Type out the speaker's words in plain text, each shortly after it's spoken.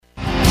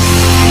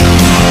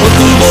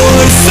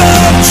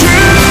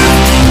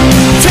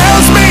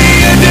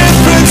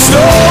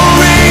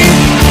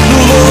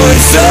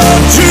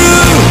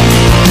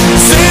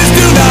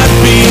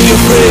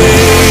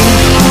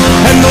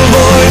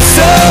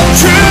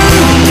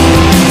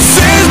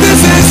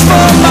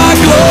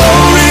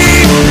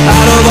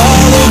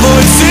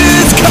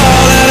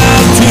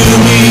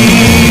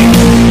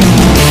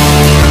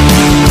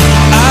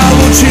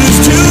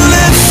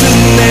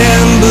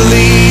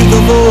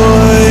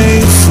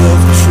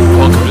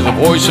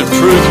of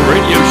Truth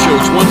radio show.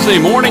 It's Wednesday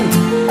morning,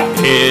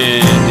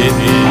 and it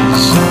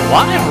is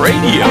live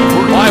radio.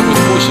 We're live with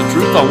Voice of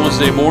Truth on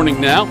Wednesday morning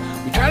now.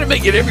 We try to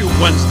make it every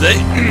Wednesday.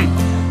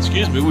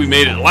 Excuse me, we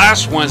made it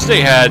last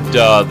Wednesday. Had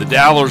the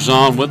Dowlers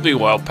on with me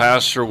while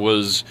Pastor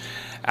was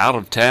out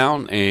of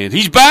town, and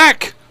he's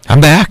back.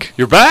 I'm back.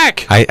 You're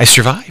back. I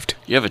survived.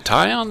 You have a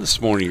tie on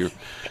this morning. You're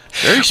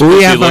very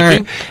spooky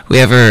looking. We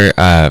have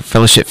our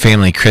Fellowship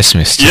Family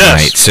Christmas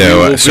tonight,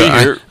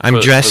 yes, I'm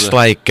dressed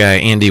like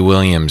Andy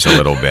Williams a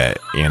little bit,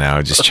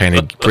 just trying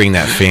to bring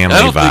that family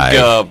vibe. I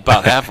don't think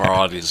about half our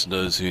audience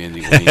knows who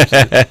Andy Williams is.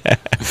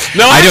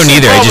 No, I don't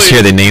either. I just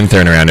hear the name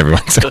thrown around every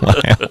once in a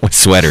while with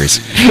sweaters.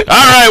 All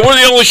right, we're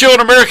the only show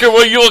in America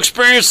where you'll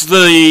experience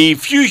the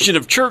fusion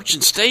of church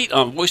and state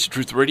on Voice of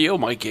Truth Radio.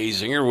 Mike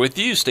Azinger with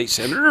you, State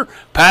Senator,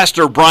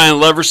 Pastor Brian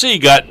Leversey. You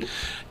got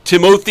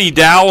Timothy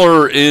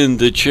Dowler in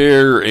the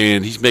chair,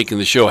 and he's making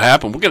the show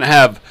happen. We're going to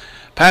have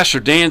Pastor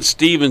Dan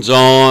Stevens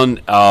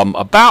on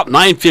about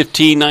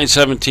 9:15,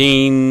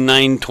 9:17,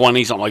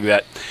 9:20, something like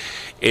that.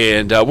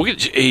 And we're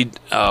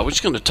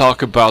just going to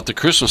talk about the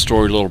Christmas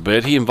story a little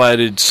bit. He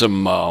invited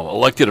some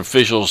elected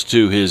officials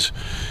to his,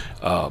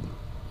 what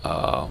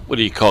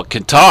do you call it,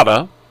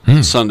 cantata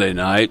Sunday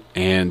night,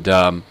 and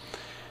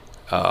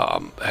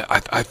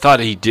I thought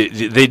they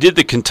did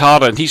the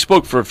cantata, and he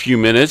spoke for a few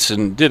minutes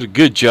and did a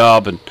good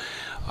job. And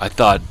I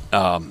thought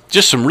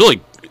just some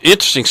really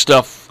interesting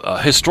stuff,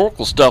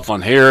 historical stuff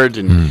on Herod,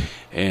 and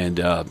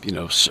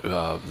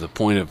the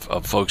point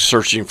of folks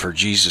searching for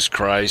Jesus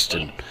Christ.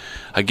 And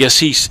I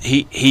guess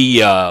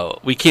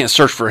we can't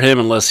search for him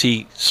unless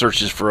he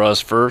searches for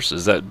us first.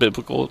 Is that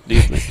biblical, do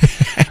you think?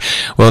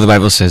 Well, the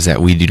Bible says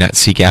that we do not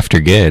seek after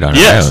good on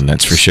our own,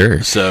 that's for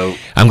sure. So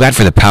I'm glad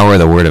for the power of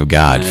the Word of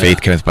God. Yeah.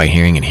 Faith cometh by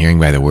hearing, and hearing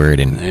by the Word.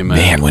 And Amen.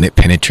 Man, when it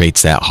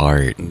penetrates that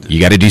heart, you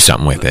got to do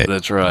something with it.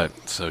 That's right.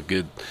 So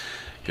good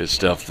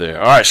stuff there.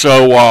 All right,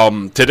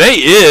 so today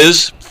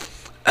is,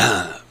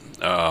 as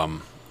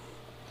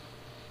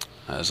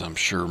I'm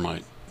sure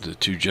the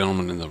two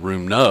gentlemen in the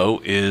room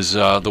know, is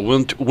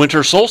the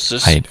winter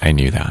solstice. I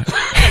knew that.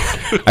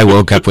 I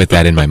woke up with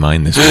that in my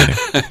mind this morning.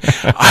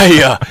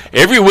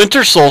 Every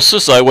winter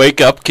solstice, I wake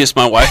up, kiss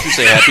my wife, and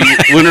say, "Happy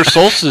winter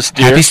solstice,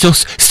 dear." Happy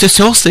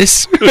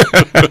solstice.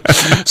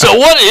 So,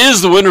 what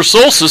is the winter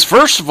solstice?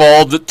 First of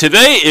all,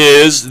 today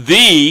is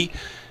the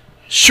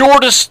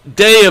shortest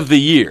day of the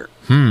year.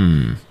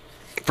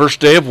 First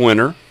day of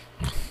winter,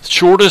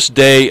 shortest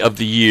day of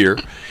the year,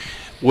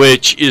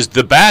 which is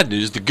the bad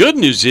news. The good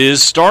news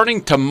is,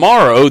 starting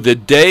tomorrow, the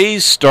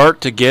days start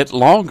to get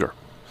longer.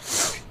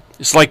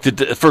 It's like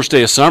the first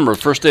day of summer.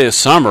 First day of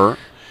summer,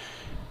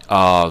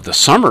 the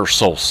summer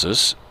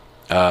solstice,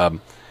 the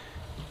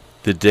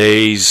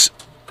days,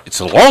 it's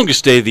the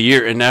longest day of the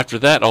year, and after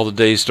that, all the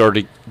days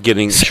started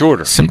getting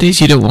shorter. Some days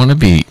you don't want to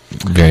be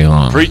very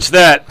long. Preach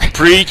that.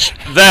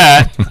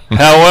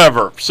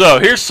 However, so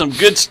here's some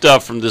good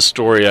stuff from this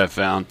story I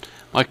found.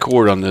 My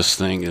cord on this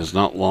thing is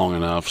not long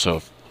enough,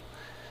 so...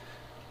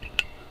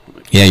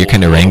 Yeah, you're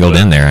kind of wrangled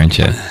in there, aren't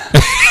you? I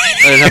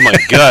didn't have my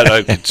gut.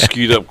 I could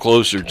scoot up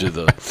closer to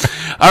the...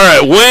 All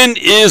right, when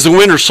is the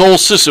winter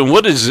solstice, and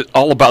what is it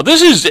all about?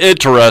 This is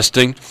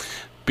interesting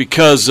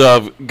because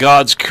of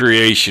God's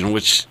creation,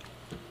 which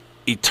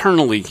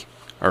eternally,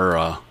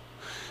 I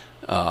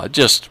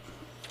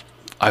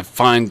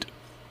find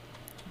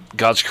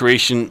God's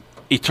creation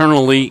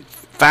eternally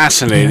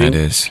fascinating. Yeah, it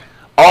is.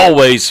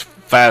 Always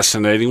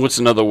fascinating. What's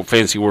another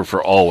fancy word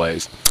for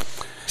always?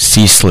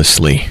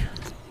 Ceaselessly.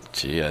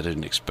 Gee, I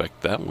didn't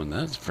expect that one.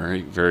 That's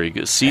very, very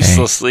good.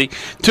 Ceaselessly. Hey.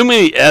 Too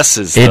many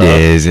S's. It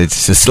is.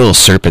 It's just a little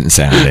serpent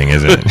sounding,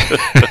 isn't it?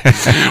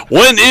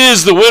 When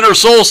is the winter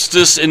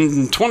solstice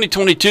in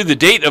 2022? The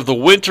date of the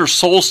winter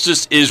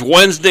solstice is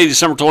Wednesday,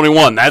 December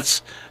 21.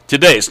 That's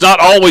today. It's not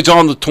always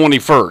on the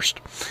 21st.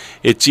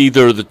 It's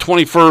either the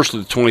 21st or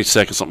the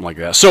 22nd, something like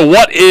that. So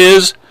what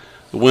is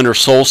the winter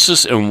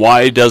solstice and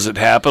why does it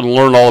happen?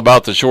 Learn all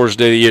about the shortest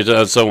day of the year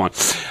and so on.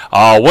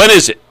 When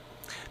is it?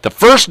 The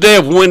first day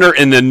of winter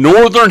in the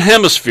northern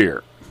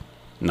hemisphere,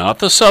 not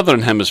the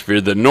southern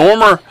hemisphere, the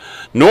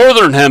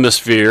northern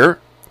hemisphere,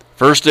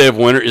 first day of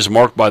winter is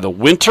marked by the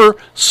winter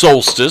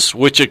solstice,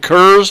 which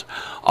occurs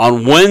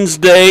on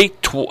Wednesday,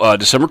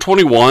 December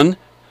 21,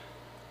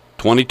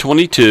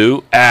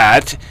 2022,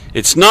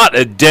 it's not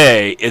a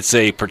day, it's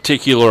a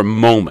particular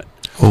moment.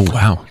 Oh,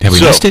 wow. Have we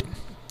missed it?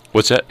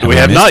 What's that? We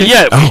have not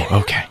yet.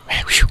 Oh, okay.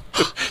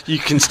 You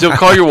can still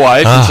call your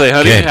wife and say,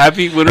 honey,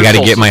 happy winter solstice. I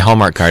got to get my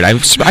Hallmark card. I'm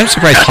surprised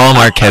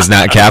Hallmark has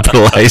not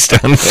capitalized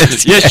on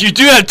this. Yes, you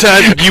do have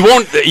time. You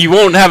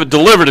won't have it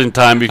delivered in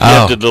time if you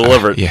have to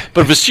deliver it. Yeah.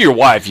 But if it's to your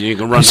wife, you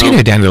can run I'm seeing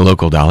it down to the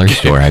local dollar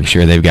store. I'm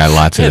sure they've got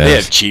lots of those. They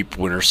have cheap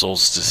winter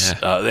solstice.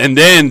 Yeah. And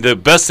then the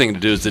best thing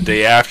to do is the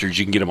day after,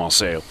 you can get them on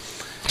sale.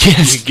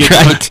 Yes, you get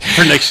right.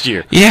 For next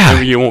year. Yeah,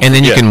 and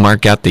then you can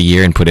mark out the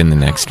year and put in the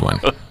next one.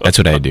 That's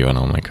what I do on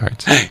all my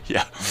cards.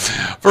 Yeah.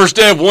 First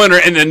day of winter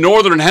in the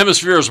northern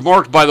hemisphere is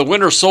marked by the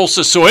winter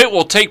solstice, so it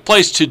will take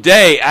place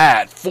today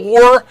at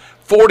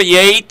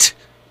 4:48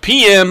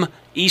 p.m.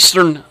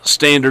 Eastern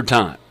Standard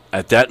Time.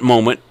 At that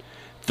moment,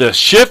 the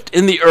shift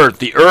in the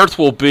earth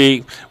will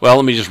be, well,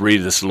 let me just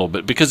read this a little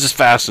bit because it's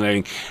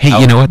fascinating. Hey,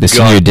 you know what? The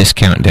senior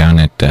discount down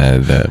at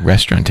the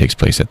restaurant takes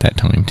place at that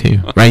time, too.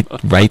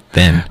 Right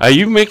then. Are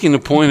you making a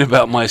point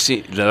about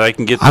that I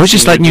can get? I was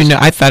just letting you know.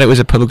 I thought it was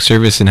a public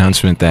service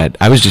announcement that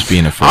I was just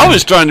being a friend. I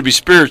was trying to be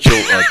spiritual,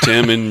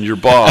 Tim, and your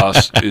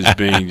boss is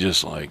being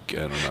just like,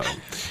 I don't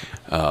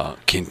know,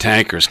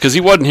 cantankerous, because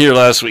he wasn't here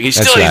last week. He's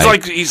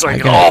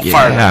like all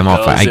fired up. I'm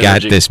all fired. I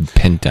got this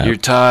pent up. You're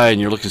tired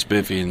and you're looking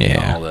spiffy and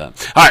all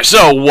that. All right,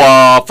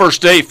 so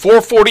first day,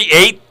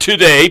 4:48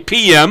 today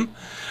p.m.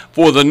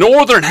 for the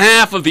northern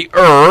half of the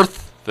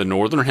Earth, the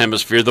northern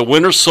hemisphere. The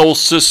winter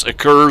solstice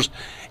occurs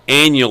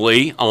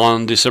annually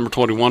on December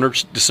 21 or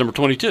December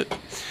 22.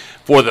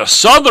 For the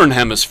southern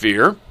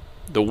hemisphere,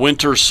 the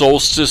winter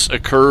solstice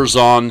occurs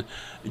on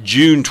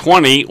June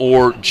 20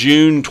 or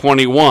June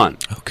 21.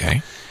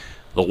 Okay.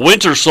 The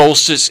winter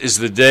solstice is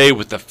the day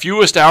with the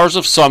fewest hours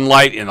of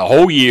sunlight in the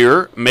whole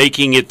year,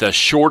 making it the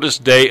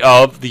shortest day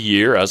of the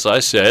year, as I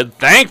said.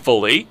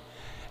 Thankfully,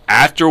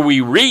 after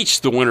we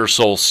reach the winter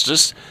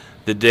solstice,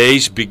 the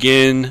days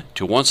begin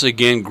to once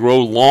again grow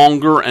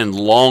longer and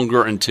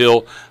longer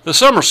until the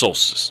summer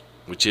solstice,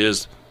 which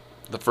is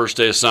the first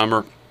day of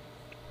summer,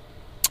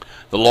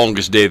 the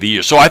longest day of the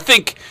year. So I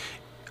think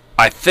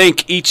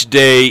each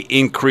day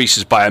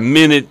increases by a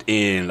minute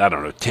in,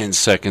 10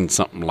 seconds,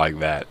 something like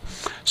that.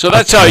 So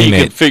that's how you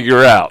can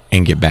figure out.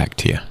 And get back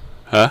to you.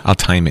 Huh? I'll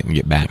time it and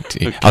get back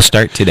to you. Okay. I'll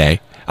start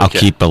today. I'll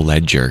keep a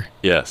ledger.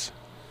 Yes.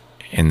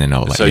 And then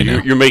I'll let you know.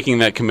 So you're making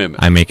that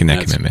commitment. I'm making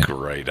that commitment. That's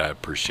great. I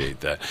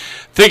appreciate that.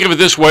 Think of it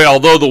this way.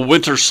 Although the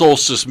winter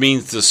solstice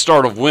means the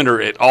start of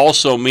winter, it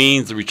also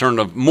means the return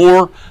of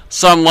more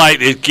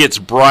sunlight. It gets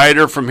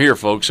brighter from here,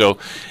 folks. So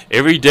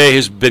every day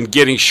has been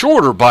getting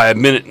shorter by a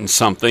minute and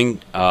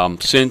something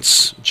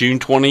since June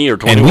 20 or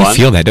 21. And we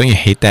feel that. Don't you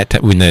hate that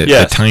when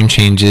the time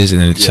changes and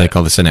then it's like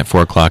all of a sudden at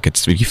 4 o'clock,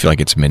 you feel like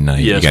it's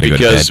midnight. Yes, you got to go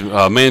to bed.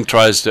 Because man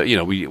tries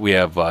to, we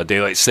have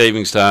daylight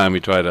savings time.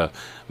 We try to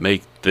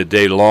make the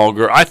day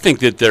longer. I think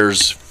that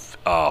there's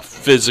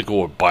physical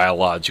or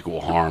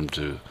biological harm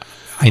to.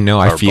 I know.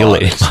 I feel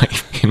bodies.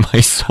 It in my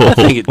soul. I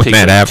think it takes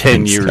that like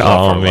 10 years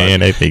off. Oh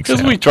man, I think so.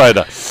 Because we try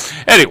to.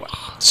 Anyway,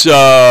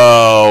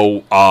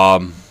 so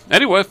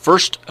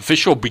first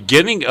official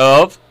beginning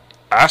of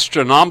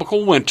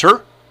astronomical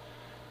winter,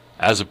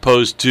 as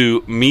opposed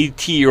to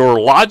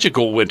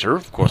meteorological winter.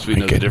 Of course, we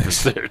know the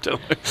difference there, don't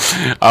we?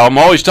 I'm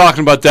always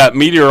talking about that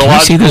meteorological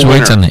winter. Can I say those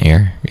words on the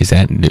air? Is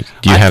that? Do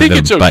you have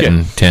the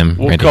button, Tim?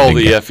 We'll call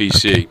the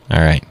FEC. Okay. All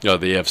right. No,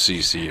 the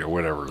FCC or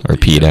whatever. Or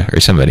PETA or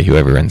somebody,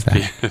 whoever runs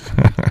that.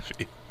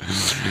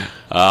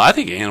 I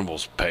think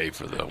animals pay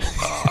for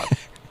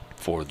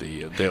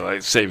the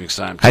daylight savings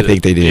time, too. I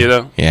think they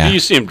do. Yeah. You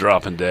see them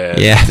dropping dead.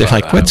 Yeah, they're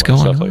like, what's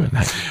going on? Like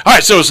all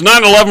right, so it's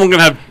 9/11. We're going to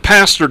have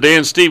Pastor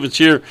Dan Stevens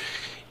here.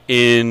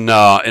 In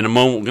a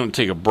moment, we're going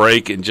to take a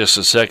break in just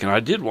a second.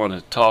 I did want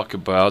to talk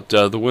about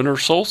the winter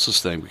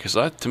solstice thing because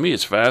to me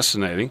it's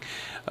fascinating.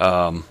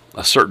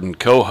 A certain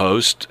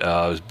co-host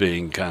is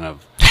being kind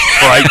of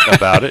frightened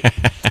about it.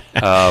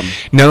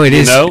 No, it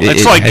is.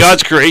 It's like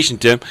God's creation,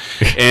 Tim.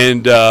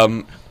 And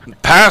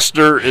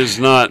Pastor is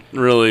not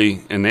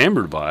really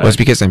enamored by it. Well, it's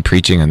because I'm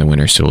preaching on the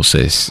winter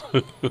solstice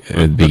at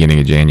the beginning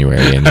of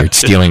January, and you're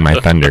stealing my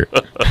thunder.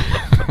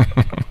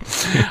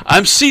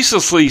 I'm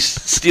ceaselessly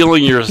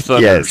stealing your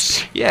thunder.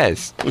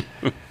 Yes.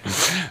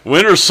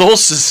 Winter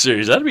solstice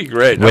series. That'd be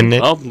great. Wouldn't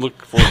it? I'll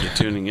look forward to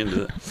tuning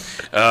into that.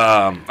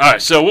 All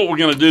right, so what we're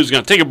going to do is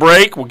going to take a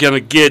break. We're going to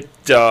get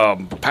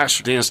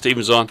Pastor Dan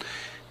Stevens on,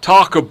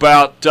 talk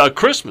about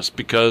Christmas,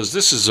 because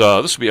this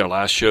will be our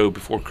last show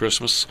before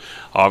Christmas.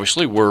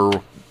 Obviously,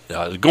 we're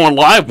going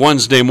live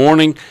Wednesday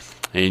morning,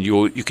 and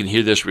you can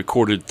hear this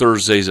recorded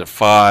Thursdays at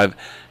 5,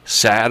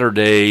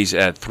 Saturdays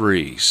at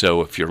 3.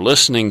 So if you're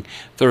listening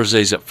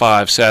Thursdays at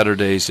 5,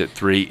 Saturdays at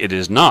 3, it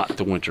is not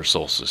the winter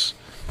solstice.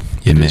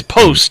 It is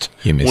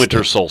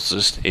post-winter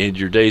solstice, and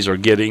your days are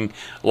getting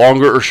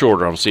longer or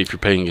shorter. I'll see if you're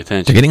paying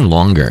attention. They're getting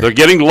longer.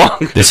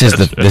 This is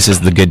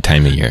the good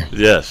time of year.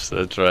 Yes,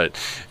 that's right.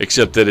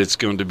 Except that it's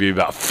going to be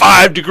about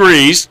 5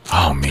 degrees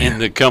in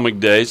the coming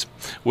days.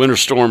 Winter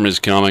storm is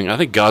coming. I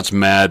think God's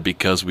mad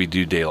because we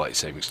do daylight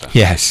savings time.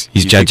 Yes,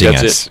 He's judging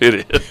us. It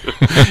is.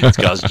 It's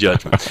God's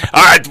judgment.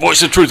 All right,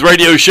 Voice of Truth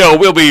Radio Show.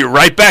 We'll be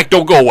right back.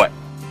 Don't go away.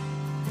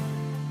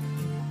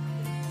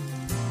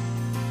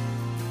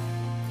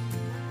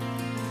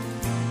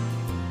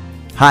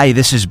 Hi,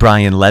 this is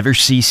Brian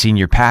Leversey,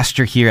 Senior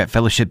Pastor here at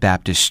Fellowship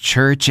Baptist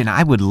Church, and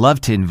I would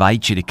love to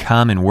invite you to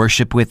come and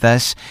worship with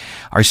us.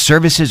 Our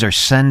services are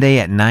Sunday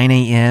at 9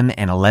 a.m.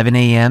 and 11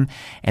 a.m.,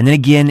 and then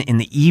again in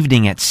the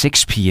evening at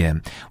 6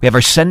 p.m. We have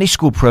our Sunday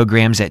school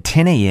programs at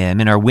 10 a.m.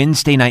 and our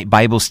Wednesday night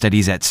Bible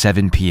studies at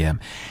 7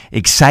 p.m.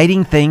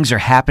 Exciting things are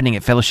happening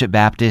at Fellowship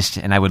Baptist,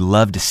 and I would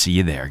love to see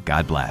you there.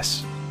 God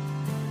bless.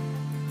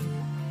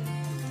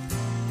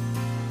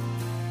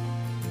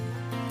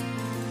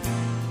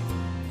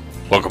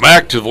 Welcome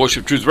back to the Voice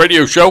of Truth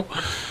Radio Show.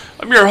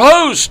 I'm your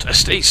host,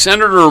 State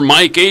Senator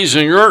Mike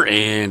Azinger,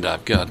 and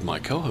I've got my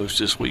co-host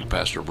this week,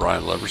 Pastor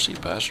Brian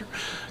Leversey. Pastor,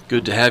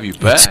 good to have you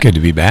back. It's good to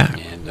be back.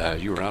 And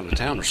you were out of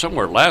town or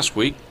somewhere last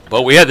week,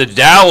 but we had the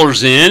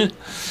Dowlers in.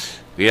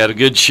 We had a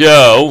good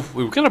show.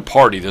 We were going to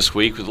party this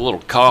week with a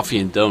little coffee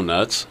and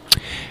donuts.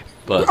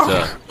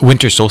 But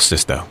winter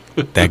solstice, though,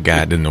 that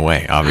got in the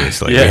way.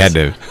 Obviously, yes.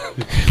 We had to.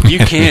 You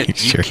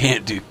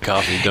can't do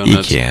coffee and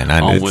donuts. You can.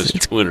 On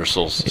winter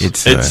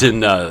solstice. It's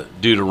in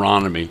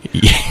Deuteronomy,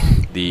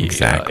 the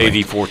exactly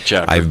 84th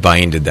chapter. I've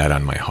binded that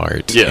on my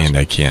heart, and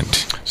I can't.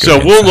 So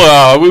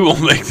we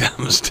won't make that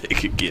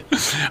mistake again. All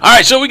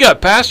right. So we got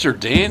Pastor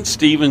Dan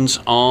Stevens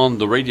on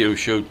the radio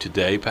show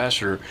today.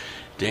 Pastor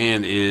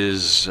Dan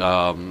is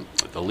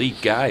the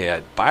lead guy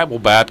at Bible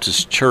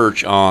Baptist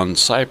Church on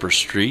Cypress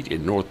Street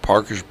in North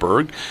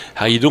Parkersburg.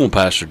 How you doing,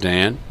 Pastor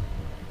Dan?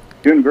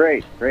 Doing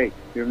great.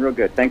 Doing real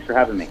good. Thanks for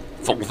having me.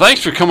 Well,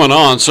 thanks for coming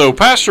on. So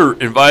Pastor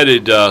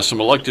invited some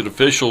elected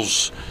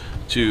officials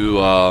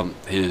to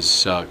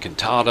his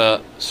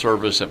cantata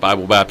service at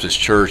Bible Baptist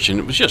Church, and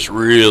it was just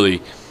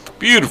really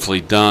beautifully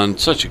done.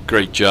 Such a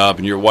great job,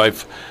 and your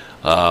wife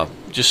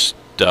just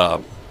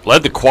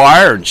led the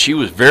choir, and she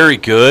was very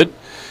good.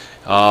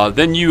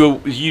 Then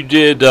you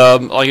did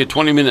like a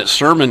 20-minute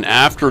sermon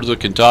after the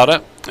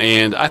cantata,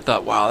 and I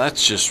thought, wow,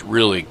 that's just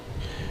really,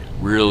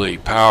 really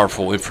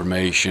powerful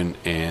information,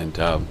 and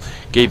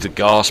gave the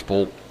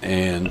gospel,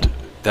 and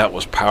that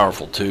was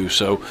powerful too.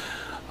 So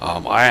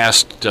I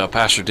asked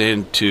Pastor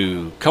Dan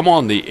to come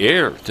on the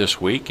air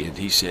this week, and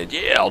he said,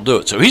 yeah, I'll do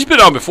it. So he's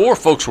been on before,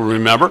 folks will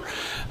remember.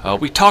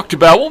 We talked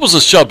about, what was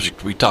the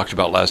subject we talked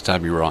about last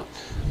time you were on?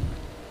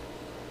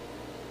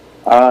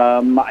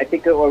 I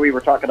think what we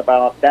were talking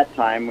about that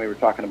time, we were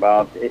talking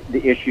about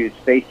the issues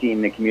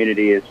facing the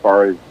community as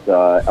far as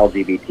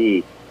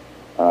LGBT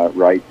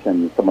rights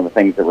and some of the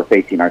things that were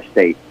facing our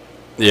state.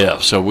 Yeah,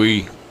 so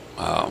we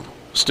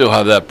still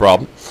have that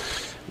problem.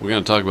 We're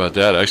going to talk about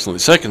that actually in the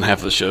second half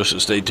of the show, so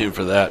stay tuned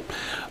for that.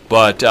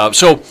 But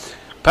so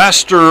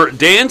Pastor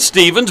Dan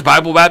Stevens,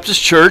 Bible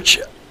Baptist Church.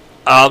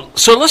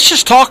 So let's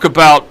just talk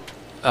about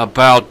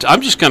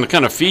I'm just going to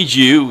kind of feed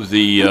you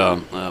the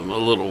a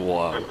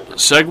little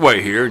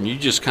segue here, and you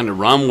just kind of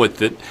run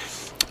with it,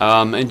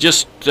 and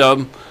just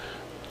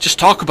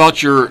talk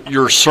about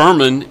your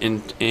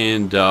sermon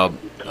and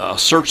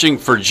searching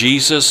for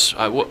Jesus.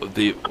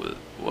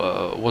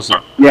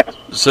 Wasn't yes.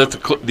 Is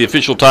that the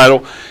official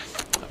title?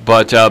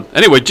 But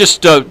anyway,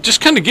 just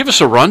kind of give us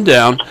a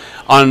rundown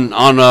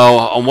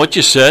on what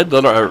you said,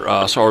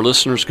 that so our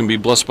listeners can be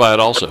blessed by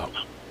it also.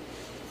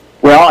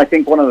 Well, I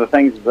think one of the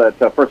things that,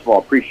 first of all,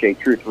 appreciate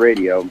Truth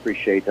Radio,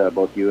 appreciate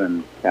both you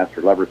and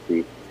Pastor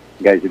Leversey.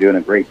 You guys are doing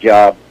a great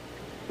job.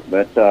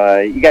 But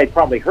you guys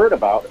probably heard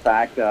about the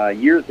fact a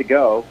few years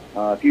ago,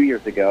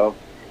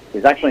 it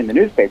was actually in the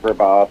newspaper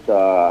about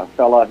a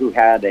fella who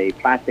had a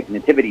plastic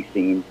nativity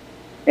scene.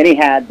 And he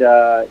had,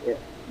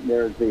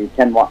 there's the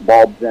 10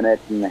 bulbs in it,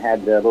 and it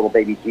had the little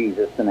baby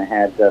Jesus, and it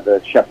had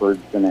the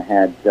shepherds, and it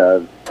had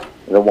the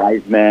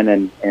wise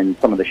men and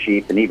some of the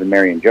sheep, and even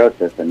Mary and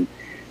Joseph. And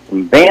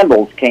some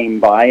vandals came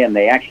by, and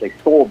they actually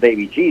stole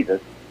baby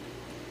Jesus.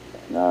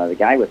 The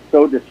guy was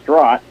so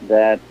distraught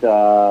that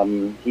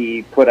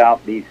he put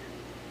out these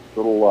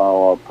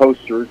little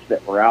posters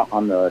that were out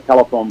on the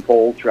telephone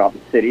poles throughout the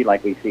city,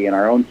 like we see in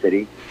our own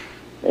city.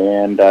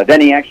 And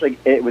then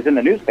it was in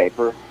the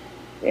newspaper,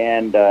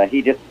 and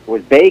he just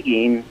was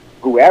begging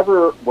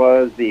whoever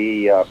was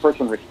the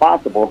person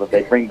responsible that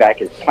they bring back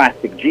his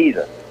plastic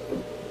Jesus.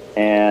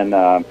 And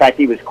in fact,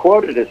 he was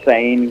quoted as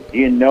saying, "Do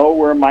you know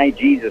where my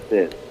Jesus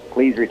is?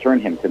 Please return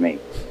him to me."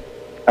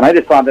 And I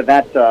just thought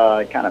that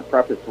kind of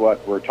prefaced what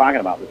we're talking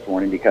about this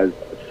morning, because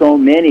so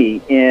many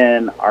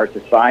in our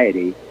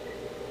society,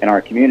 in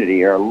our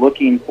community, are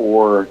looking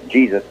for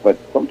Jesus, but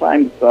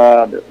sometimes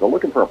they're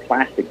looking for a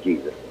plastic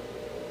Jesus.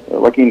 They're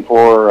looking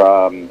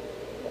for,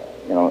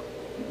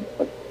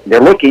 they're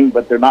looking,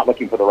 but they're not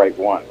looking for the right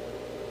one.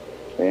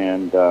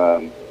 And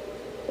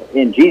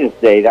in Jesus'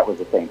 day, that was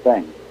the same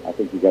thing. I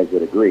think you guys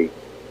would agree.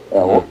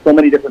 So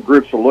many different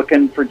groups are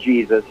looking for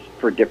Jesus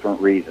for different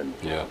reasons.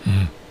 Yeah.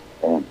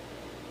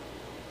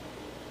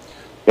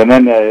 And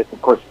then,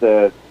 of course,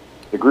 the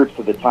groups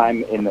of the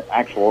time, in the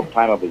actual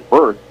time of his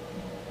birth,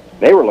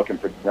 they were looking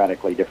for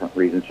radically different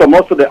reasons. So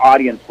most of the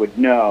audience would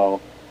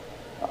know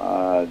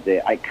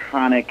the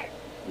iconic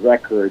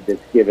record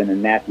that's given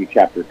in Matthew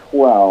chapter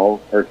 2,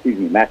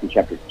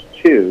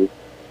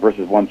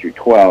 verses 1 through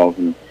 12,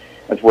 and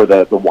that's where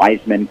the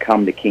wise men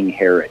come to King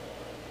Herod.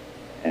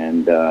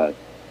 And so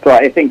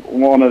I think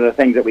one of the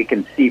things that we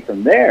can see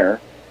from there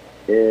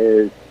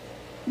is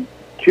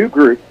two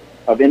groups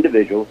of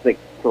individuals that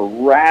for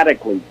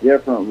radically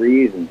different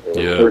reasons are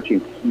searching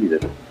for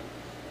Jesus.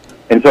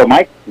 And so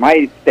my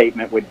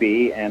statement would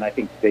be, and I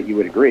think that you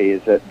would agree,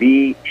 is that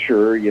be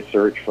sure you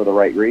search for the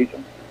right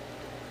reason.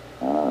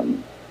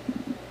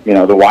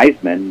 The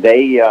wise men,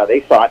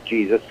 they sought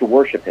Jesus to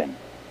worship him.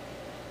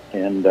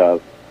 And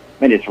let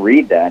me just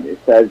read that. It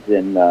says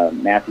in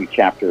Matthew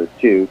chapter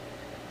 2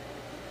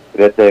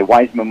 that the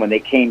wise men, when they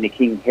came to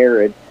King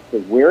Herod,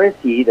 says, "Where is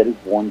he that is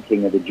born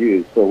King of the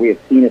Jews? For we have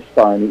seen his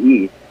star in the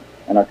east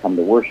and are come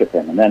to worship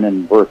him." And then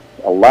in verse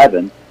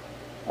 11,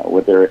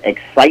 with their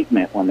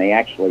excitement when they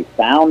actually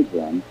found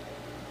him,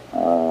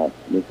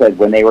 it said,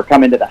 "When they were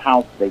come into the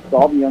house, they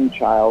saw the young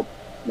child,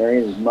 Mary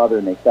and his mother,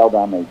 and they fell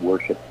down and they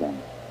worshipped him."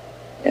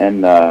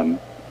 And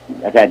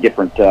I've had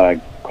different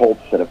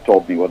cults that have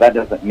told me, well, that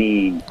doesn't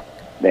mean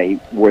they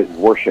were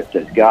worshipped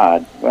as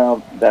God.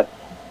 Well,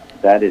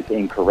 that is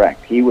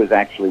incorrect. He was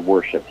actually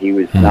worshipped. He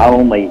was not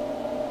only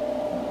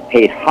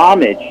paid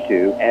homage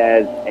to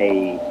as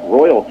a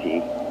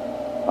royalty,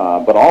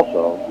 but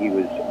also he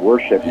was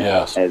worshipped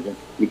as,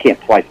 you can't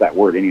place that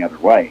word any other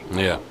way.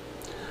 Yeah.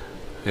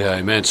 Yeah,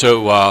 amen.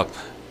 So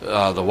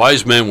the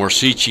wise men were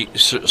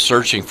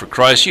searching for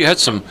Christ. You had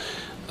some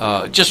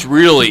just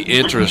really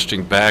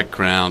interesting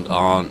background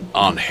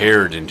on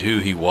Herod and who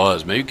he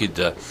was. Maybe you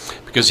could,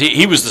 because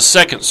he was the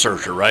second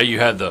searcher, right? You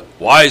had the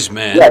wise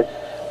men. Yes.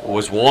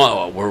 Was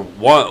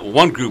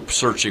one group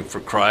searching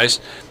for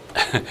Christ,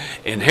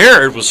 and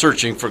Herod was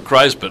searching for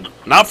Christ, but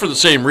not for the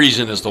same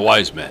reason as the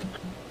wise men.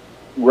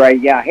 Right,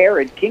 yeah.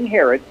 King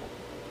Herod,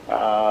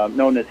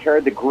 known as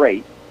Herod the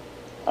Great,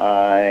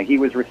 he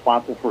was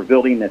responsible for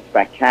building this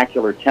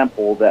spectacular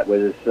temple that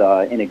was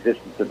in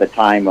existence at the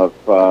time of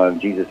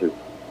Jesus'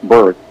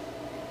 birth.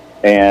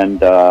 And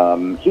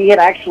he had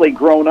actually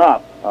grown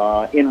up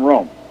in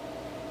Rome.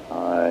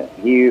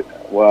 He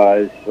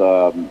was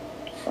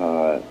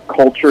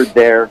cultured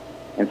there,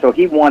 and so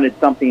he wanted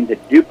something to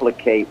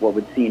duplicate what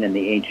was seen in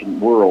the ancient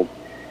world.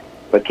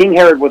 But King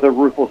Herod was a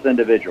ruthless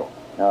individual.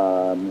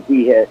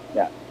 He had,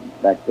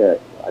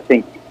 I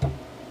think,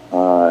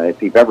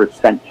 if you've ever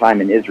spent time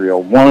in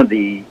Israel, one of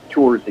the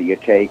tours that you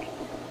take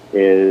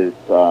is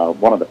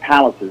one of the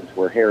palaces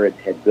where Herod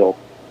had built,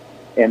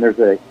 and there's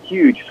a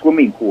huge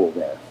swimming pool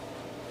there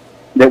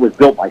that was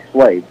built by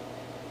slaves.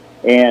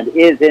 And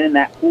is in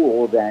that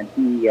pool that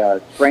he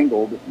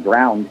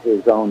drowned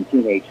his own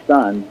teenage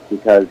son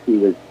because he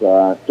was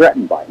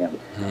threatened by him.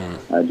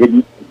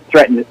 Didn't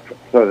threaten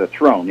for the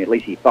throne, at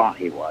least he thought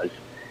he was.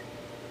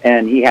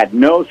 And he had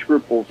no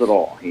scruples at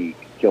all. He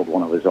killed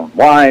one of his own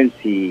wives.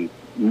 He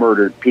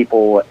murdered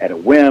people at a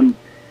whim.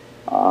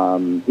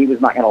 He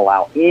was not going to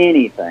allow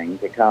anything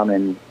to come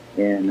in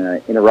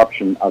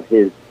interruption of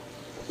his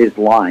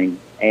line.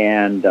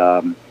 And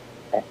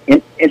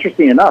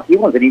interesting enough, he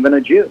wasn't even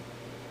a Jew.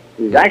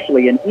 He was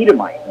actually an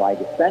Edomite by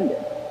descendant.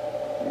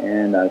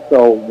 And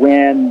so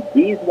when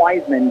these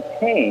wise men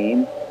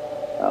came,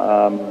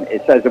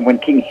 it says that when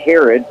King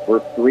Herod,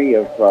 verse 3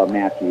 of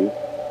Matthew,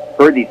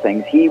 heard these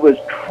things, he was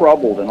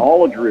troubled, and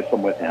all of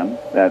Jerusalem with him.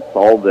 That's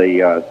all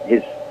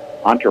his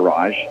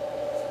entourage.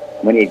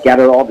 When he had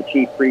gathered all the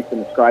chief priests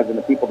and the scribes and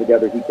the people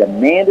together, he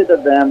demanded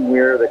of them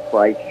where the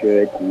Christ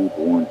should be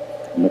born,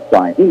 the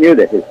Messiah. He knew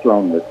that his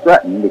throne was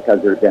threatened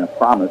because there had been a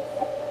promise,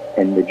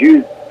 and the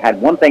Jews had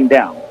one thing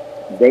down.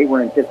 They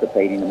were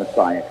anticipating the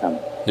Messiah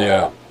coming.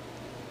 Yeah.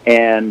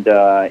 And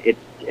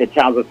it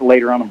tells us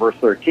later on in verse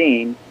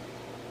 13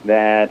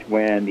 that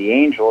when the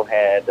angel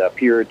had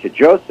appeared to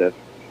Joseph,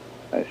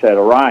 said,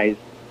 "Arise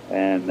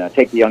and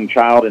take the young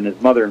child and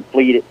his mother and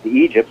flee to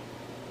Egypt,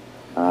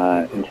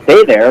 and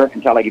stay there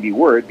until I give you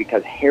word,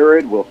 because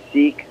Herod will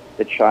seek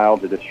the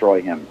child to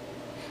destroy him."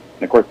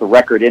 And of course, the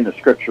record in the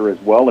Scripture, as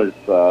well as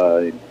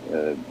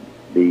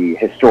the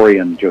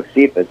historian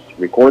Josephus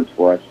records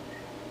for us,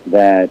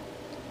 that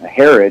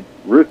Herod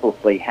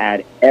ruthlessly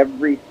had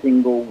every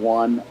single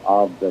one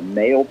of the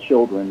male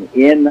children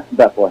in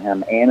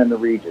Bethlehem and in the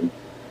region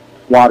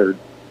slaughtered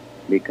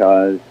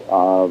because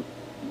of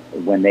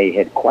when they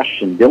had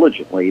questioned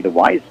diligently the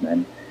wise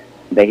men.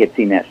 They had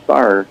seen that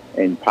star,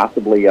 and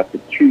possibly up to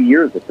 2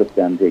 years it took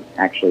them to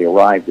actually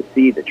arrive to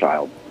see the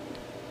child.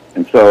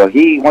 And so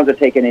he wasn't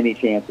taking any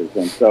chances.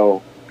 And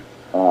so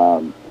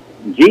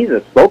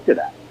Jesus spoke to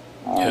that.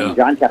 In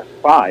John chapter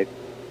 5,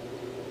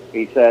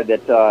 he said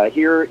that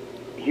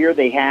here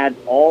they had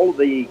all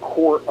the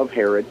court of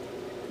Herod.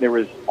 There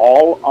was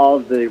all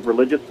of the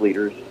religious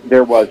leaders.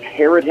 There was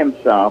Herod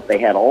himself. They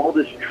had all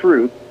this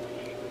truth.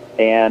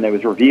 And it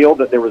was revealed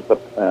that there was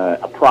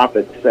a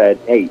prophet said,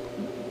 "Hey,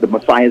 the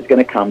Messiah is going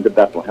to come to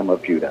Bethlehem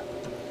of Judah."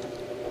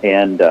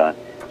 And so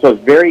it's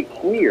very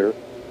clear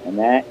in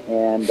that.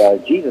 And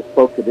Jesus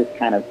spoke to this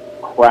kind of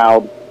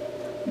crowd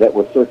that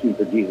was searching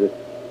for Jesus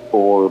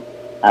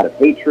out of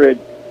hatred,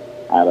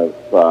 out of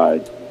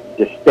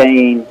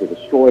disdain, to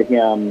destroy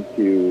him,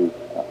 to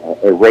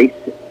erase.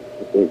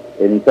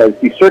 And he says,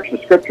 "You search the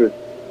Scriptures;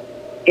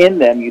 in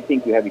them you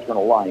think you have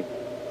eternal life,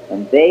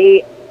 and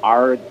they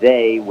are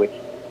they which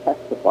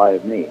testify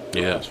of me.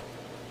 Yes.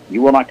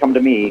 You will not come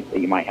to me that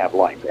you might have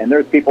life." And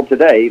there's people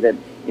today that,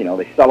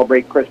 they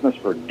celebrate Christmas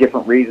for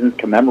different reasons,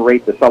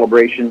 commemorate the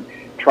celebration,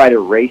 try to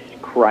erase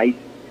Christ,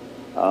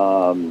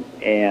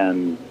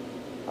 and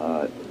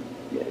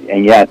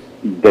yet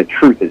the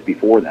truth is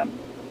before them.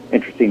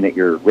 Interesting that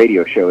your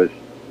radio show is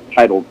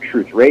titled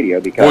Truth Radio,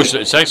 because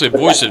it's actually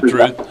Voice of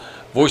Truth.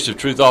 Voice of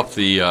Truth off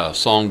the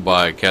song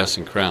by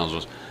Casting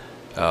Crowns.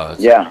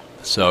 Yeah.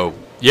 So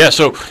Yeah,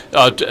 so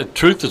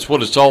truth is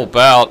what it's all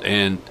about,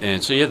 and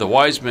so the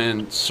wise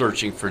men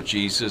searching for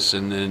Jesus,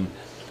 and then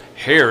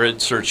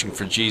Herod searching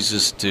for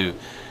Jesus to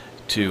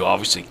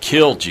obviously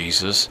kill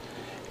Jesus,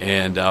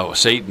 and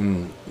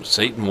Satan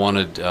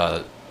wanted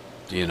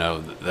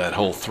that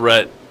whole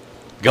threat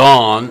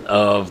gone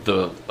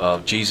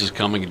of Jesus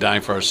coming and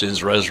dying for our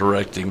sins,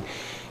 resurrecting,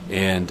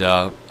 and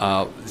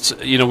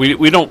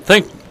we don't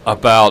think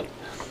about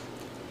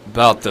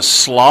the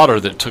slaughter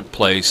that took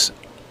place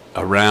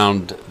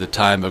around the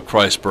time of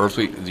Christ's birth.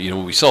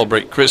 We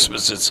celebrate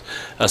Christmas. It's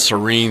a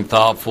serene,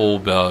 thoughtful,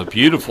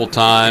 beautiful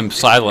time,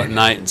 silent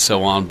night, and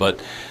so on. But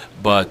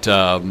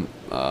the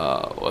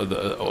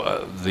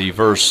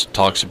verse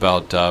talks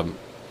about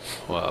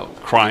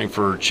crying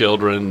for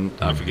children.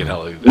 I forget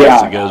how it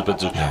goes, but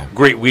there's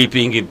great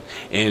weeping,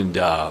 and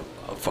that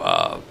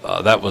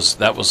was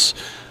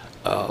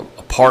a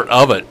part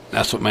of it.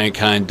 That's what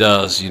mankind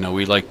does.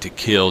 We like to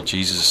kill.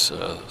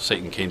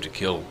 Satan came to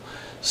kill,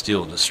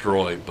 steal, and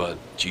destroy, but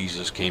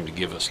Jesus came to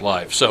give us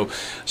life. So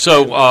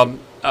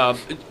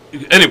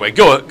anyway,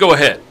 go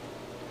ahead.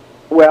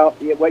 Well,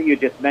 what you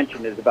just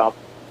mentioned is about,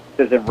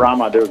 says in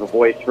Ramah, there was a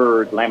voice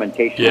heard,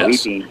 lamentation,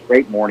 weeping,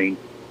 great mourning,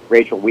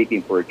 Rachel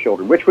weeping for her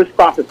children, which was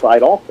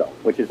prophesied also,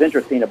 which is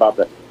interesting about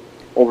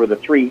over the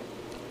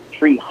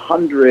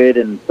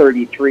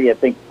 333, I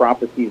think,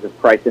 prophecies of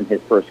Christ in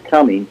his first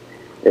coming,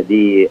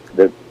 the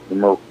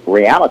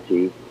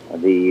reality,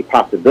 the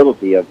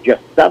possibility of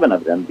just 7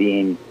 of them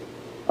being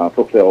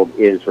fulfilled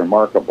is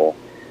remarkable.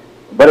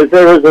 But as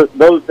there was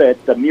those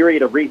that the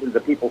myriad of reasons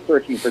of people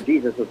searching for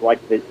Jesus was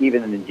like this,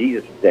 even in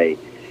Jesus' day.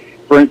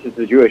 For instance,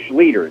 the Jewish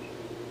leaders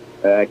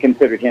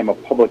considered him a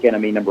public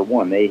enemy number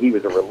one. He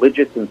was a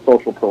religious and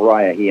social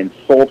pariah. He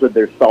insulted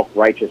their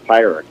self-righteous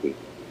hierarchy,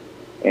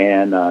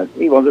 and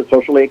he wasn't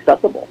socially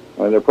acceptable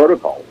in their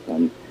protocols.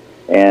 And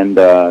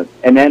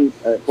then,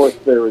 of course,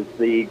 there was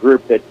the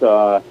group that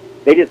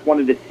they just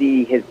wanted to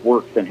see his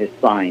works and his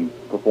signs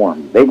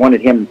performed. They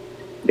wanted him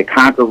to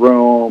conquer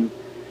Rome,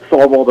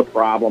 solve all the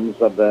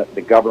problems of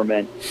the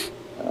government.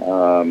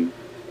 And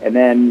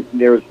then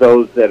there's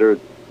those that are,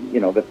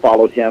 that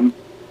followed him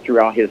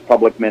throughout his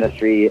public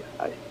ministry.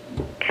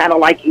 Kind of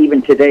like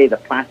even today, the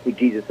plastic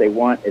Jesus they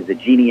want is a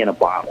genie in a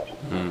bottle.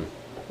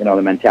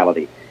 The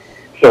mentality.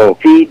 So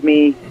feed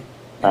me,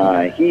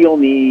 heal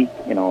me,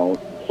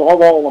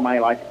 solve all of my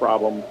life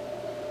problems.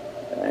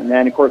 And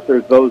then, of course,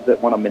 there's those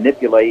that want to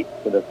manipulate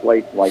to the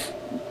place, like,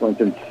 for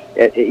instance,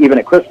 even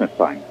at Christmas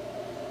time.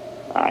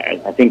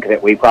 I think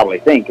that we probably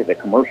think of the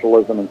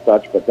commercialism and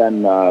such, but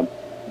then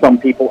some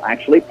people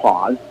actually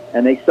pause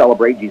and they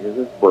celebrate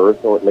Jesus'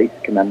 birth, or at least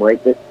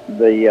commemorate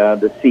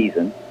the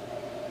season,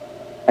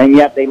 and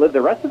yet they live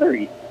the rest of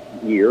their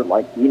year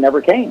like he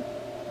never came.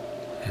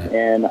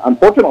 And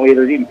unfortunately,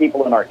 there's even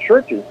people in our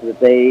churches that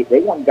they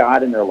want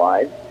God in their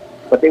lives,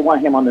 but they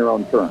want him on their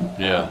own terms.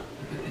 Yeah.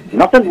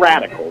 Nothing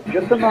radical,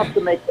 just enough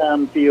to make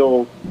them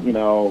feel,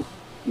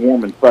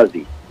 warm and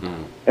fuzzy.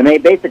 And they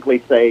basically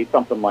say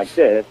something like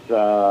this,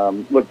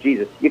 look,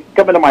 Jesus, you can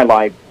come into my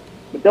life,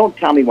 but don't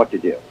tell me what to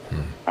do.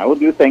 I will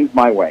do things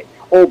my way.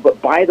 Oh,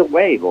 but by the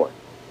way, Lord,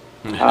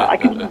 I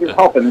can use your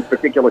help in this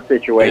particular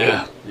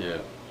situation. Yeah.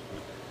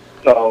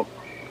 So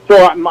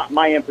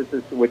my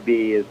emphasis would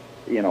be is,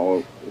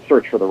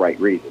 search for the right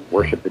reason.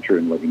 Worship the true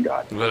and living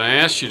God. But I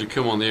asked you to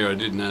come on the air. I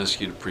didn't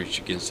ask you to preach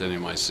against any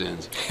of my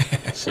sins.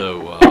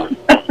 So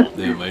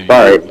maybe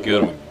Sorry.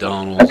 go to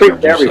McDonald's. I preach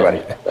to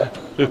everybody.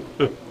 All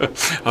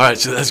right,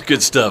 so that's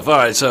good stuff. All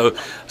right, so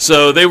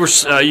they were.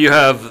 You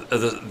have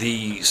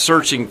the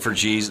searching for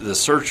Jesus, the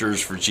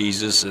searchers for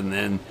Jesus, and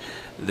then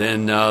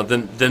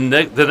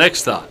the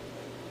next thought.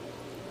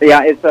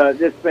 Yeah, it's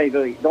this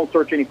basically, don't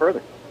search any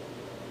further.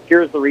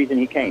 Here's the reason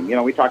he came.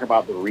 We talk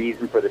about the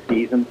reason for the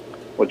season.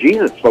 Well,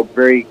 Jesus spoke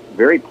very,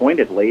 very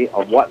pointedly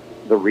of what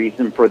the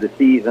reason for the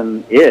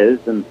season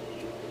is, and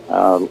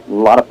a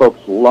lot of folks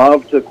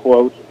love to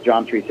quote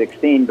John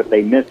 3:16, but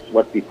they miss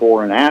what's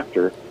before and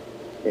after.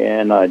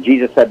 And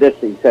Jesus said this.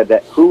 He said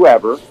that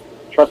whoever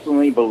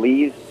trustingly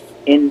believes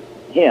in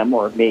him,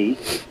 or me,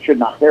 should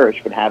not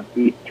perish but have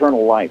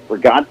eternal life. For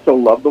God so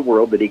loved the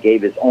world that he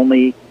gave his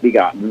only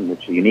begotten,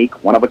 which is a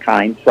unique,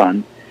 one-of-a-kind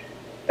Son,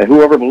 that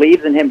whoever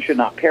believes in him should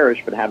not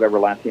perish but have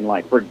everlasting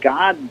life. For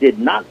God did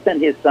not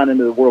send his Son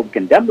into the world to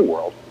condemn the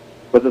world,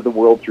 but that the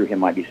world through him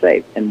might be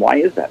saved. And why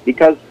is that?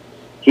 Because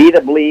he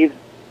that believes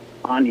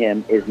on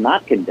him is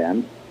not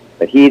condemned,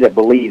 but he that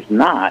believes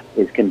not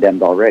is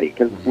condemned already.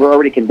 Because we're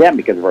already condemned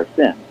because of our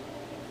sin.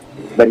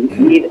 But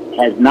he that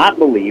has not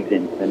believed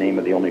in the name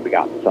of the only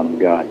begotten Son of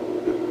God.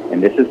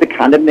 And this is the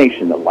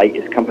condemnation, that light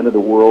is come into the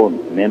world,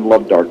 and men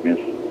love darkness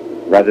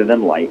rather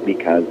than light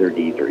because their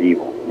deeds are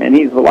evil. And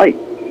he's the light.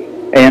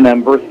 And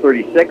in verse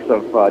 36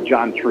 of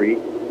John 3,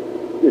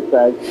 it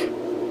says,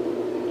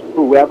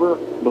 whoever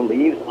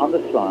believes on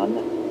the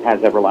Son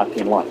has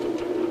everlasting life.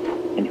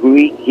 And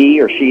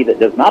he or she that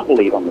does not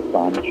believe on the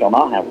Son shall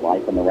not have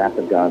life, and the wrath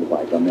of God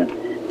abides on them.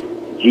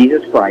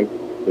 Jesus Christ,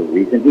 the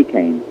reason he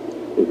came,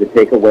 is to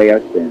take away our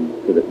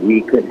sins so that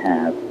we could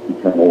have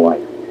eternal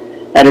life.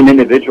 had an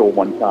individual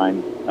one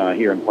time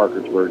here in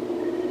Parkersburg.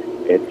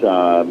 It's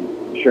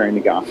sharing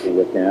the gospel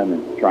with him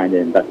and trying to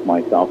invest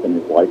myself in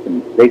his life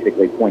and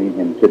basically pointing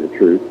him to the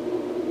truth.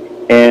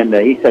 And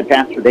he said,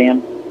 Pastor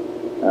Dan,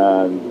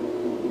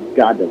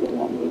 God doesn't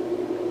want me.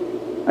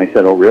 I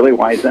said, oh, really?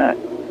 Why is that?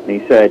 And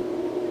he said,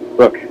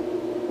 look,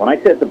 when I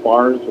sit at the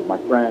bars with my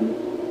friends,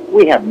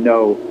 we have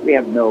no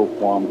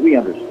qualms. We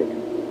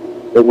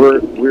understand that we're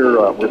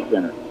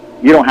sinners.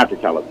 You don't have to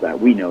tell us that.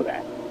 We know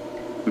that.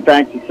 In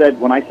fact, he said,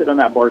 when I sit on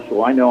that bar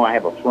stool, I know I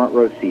have a front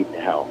row seat to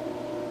hell,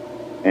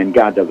 and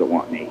God doesn't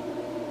want me.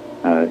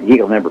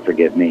 He'll never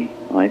forgive me.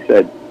 And I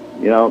said,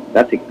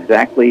 that's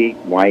exactly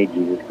why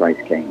Jesus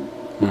Christ came.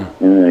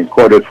 And I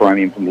quoted from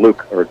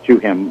Luke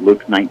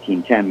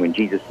 19:10, when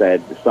Jesus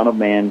said, the Son of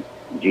Man,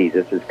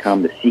 Jesus, has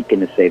come to seek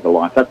and to save the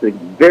lost. That's the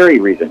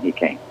very reason he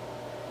came.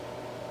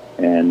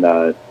 And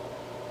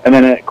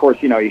then, of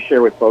course, you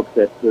share with folks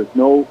that there's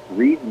no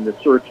reason to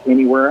search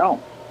anywhere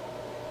else.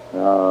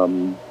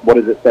 What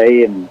does it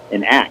say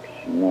in Acts?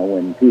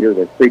 When Peter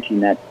was preaching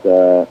that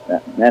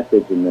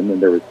message, and then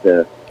there was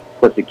the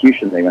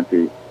persecution they went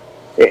through.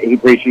 He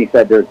preached and he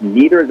said,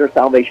 neither is there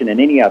salvation in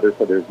any other,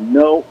 for there's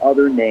no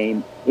other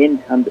name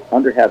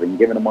under heaven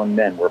given among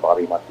men whereby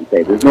we must be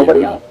saved. There's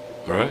nobody else.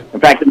 Right. In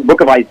fact, in the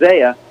book of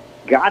Isaiah,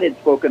 God had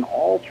spoken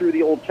all through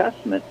the Old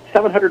Testament,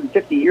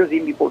 750 years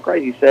even before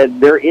Christ. He said,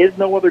 there is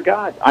no other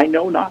God. I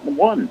know not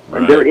one.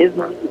 Right. And there is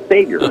no other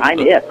Savior. I'm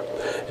it.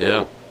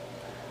 Yeah.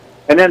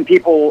 And then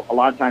people, a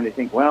lot of times, they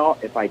think, well,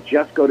 if I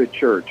just go to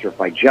church, or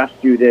if I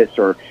just do this,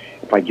 or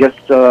if I just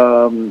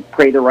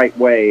pray the right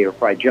way, or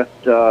if I just,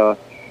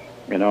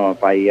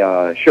 if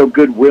I show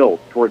goodwill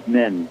towards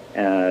men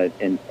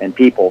and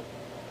people.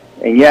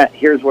 And yet,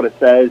 here's what it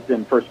says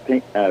in 1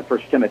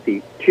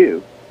 Timothy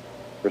 2,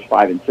 verse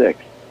 5 and 6.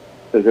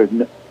 It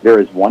says, there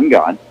is one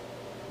God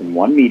and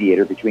one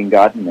mediator between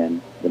God and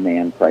men, the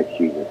man Christ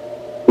Jesus,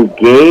 who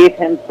gave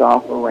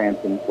himself a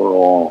ransom for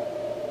all.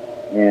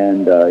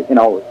 And,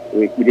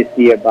 we just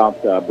see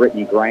about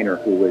Brittany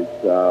Griner, who was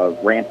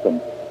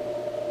ransomed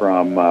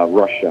from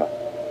Russia,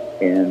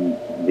 and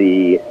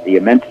the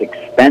immense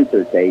expense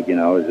that they,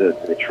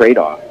 is a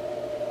trade-off.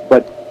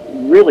 But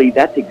really,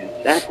 that's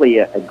exactly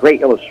a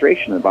great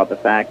illustration about the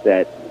fact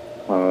that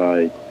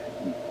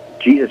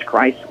Jesus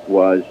Christ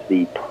was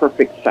the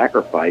perfect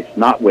sacrifice,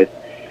 not with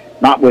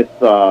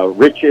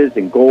riches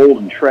and gold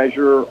and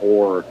treasure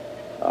or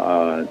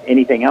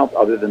anything else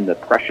other than the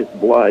precious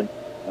blood,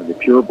 the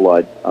pure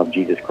blood of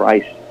Jesus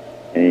Christ,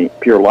 and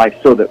pure life,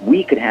 so that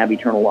we could have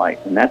eternal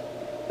life. And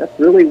that's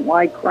really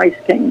why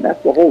Christ came.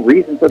 That's the whole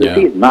reason for the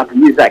season. Not to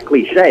use that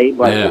cliche,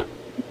 but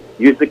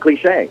use the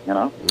cliche,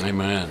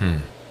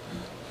 Amen.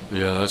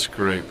 Yeah, that's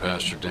great,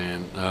 Pastor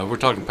Dan. We're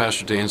talking to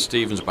Pastor Dan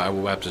Stevens,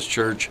 Bible Baptist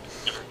Church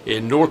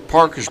in North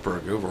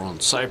Parkersburg, over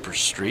on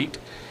Cypress Street.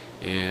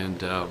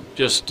 And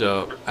just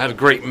had a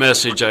great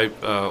message. I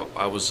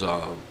was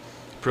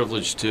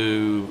privileged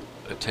to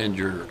attend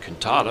your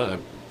cantata,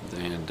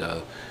 and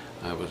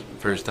I was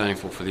very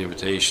thankful for the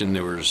invitation.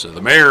 There was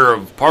the mayor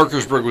of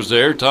Parkersburg was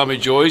there, Tommy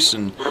Joyce,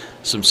 and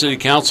some city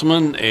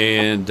councilmen,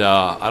 and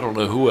I don't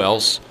know who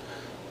else,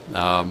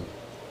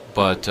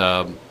 but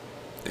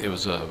it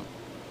was a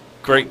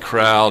great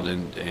crowd,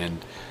 and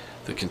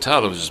the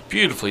cantata was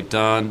beautifully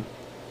done.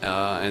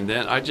 And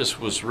then I just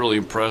was really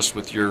impressed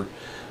with your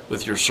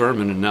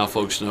sermon, and now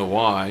folks know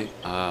why.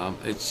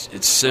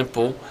 It's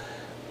simple,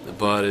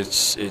 but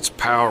it's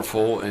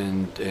powerful,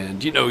 and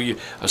I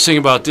was thinking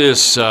about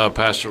this,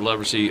 Pastor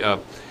Leversey,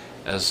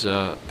 as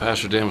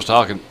Pastor Dan was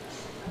talking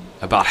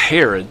about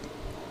Herod,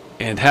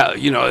 and how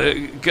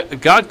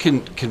God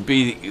can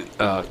be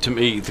to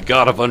me the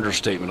God of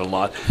understatement a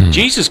lot.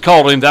 Jesus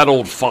called him that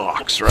old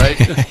fox, right?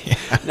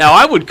 Now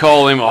I would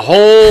call him a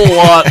whole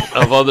lot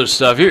of other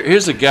stuff.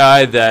 Here's a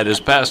guy that,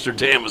 as Pastor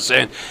Dan was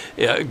saying,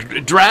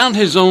 drowned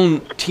his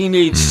own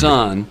teenage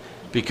son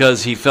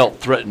because he felt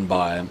threatened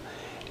by him.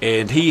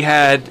 And he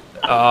had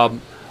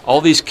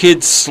all these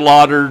kids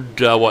slaughtered,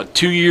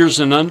 2 years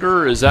and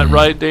under? Is that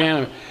right,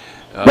 Dan?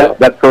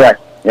 That's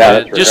correct. Yeah,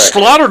 that's just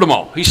correct. slaughtered them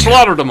all. He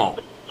slaughtered them all.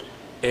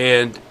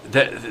 And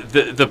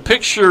the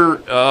picture,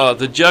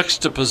 the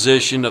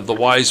juxtaposition of the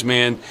wise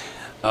man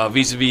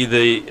vis-a-vis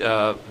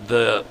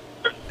the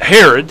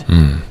Herod,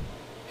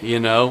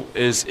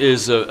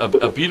 is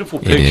a beautiful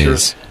picture. It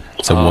is.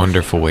 It's a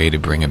wonderful way to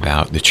bring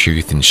about the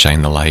truth and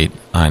shine the light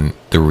on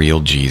the real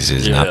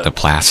Jesus, not the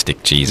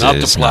plastic Jesus.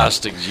 Not the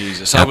plastic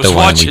Jesus. Not I was the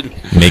watching.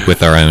 one we make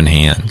with our own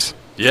hands.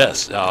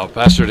 Yes,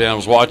 Pastor Dan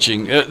was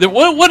watching.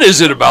 What is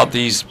it about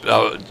these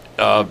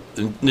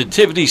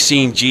nativity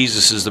scene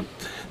Jesuses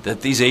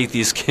that these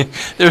atheists can?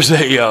 There's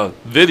a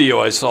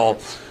video I saw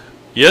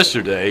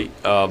yesterday.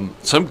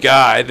 Some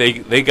guy,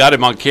 they got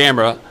him on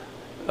camera.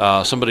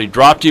 Somebody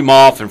dropped him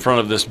off in front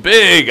of this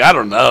big,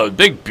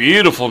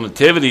 beautiful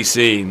nativity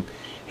scene.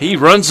 He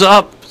runs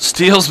up,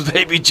 steals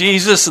baby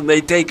Jesus, and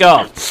they take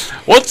off.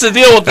 What's the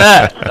deal with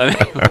that?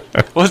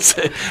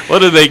 What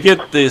do they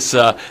get this?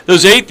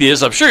 Those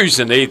atheists, I'm sure he's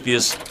an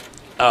atheist,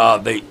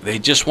 they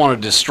just want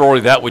to destroy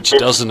that which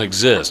doesn't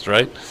exist,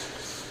 right?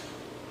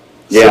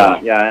 Yeah,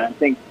 and I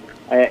think,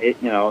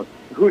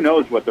 who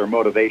knows what their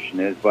motivation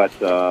is, but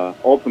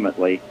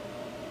ultimately,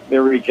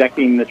 they're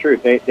rejecting the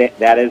truth.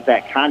 That is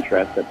that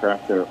contrast that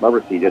Pastor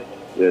Leversey just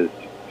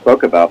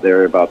spoke about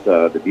there, about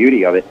the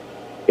beauty of it,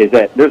 is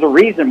that there's a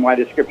reason why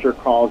the Scripture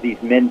calls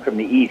these men from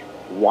the East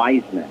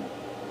wise men.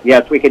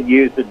 Yes, we could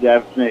use the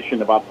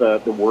definition about the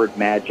word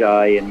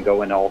magi and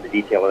go into all the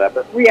detail of that,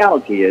 but the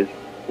reality is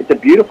it's a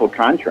beautiful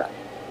contrast.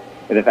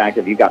 And the fact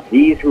that you've got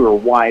these who are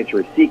wise, who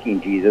are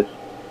seeking Jesus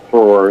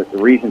for the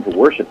reason to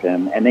worship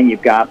him, and then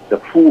you've got the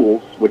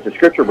fools, which the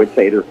Scripture would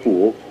say they're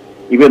fools,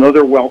 even though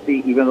they're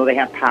wealthy, even though they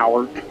have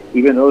power,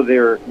 even though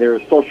they're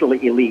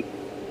socially elite,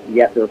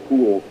 yet they're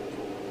fools.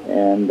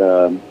 And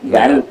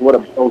that is what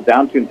it boils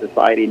down to in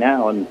society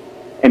now.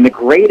 And the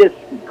greatest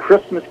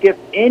Christmas gift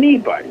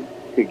anybody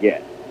could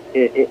get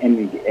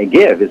and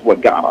give is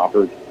what God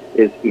offers,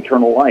 is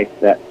eternal life,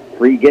 that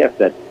free gift,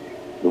 that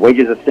the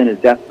wages of sin is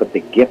death, but the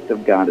gift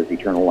of God is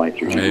eternal life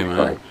through Jesus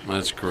Christ.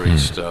 That's great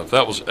stuff.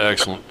 That was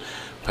excellent,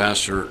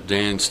 Pastor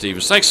Dan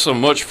Stevens. Thanks so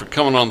much for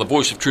coming on the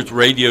Voice of Truth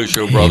radio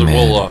show, brother.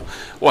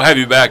 We'll have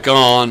you back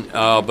on,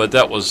 but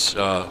that was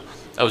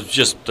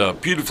just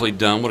beautifully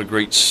done. What a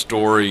great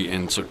story,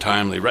 and so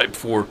timely, right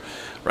before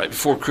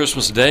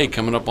Christmas Day,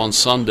 coming up on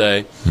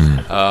Sunday.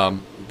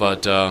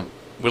 But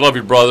we love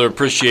you, brother.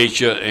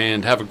 Appreciate you,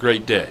 and have a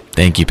great day.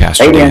 Thank you,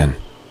 Pastor Dan.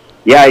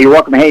 Yeah, you're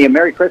welcome. Hey, and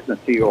Merry Christmas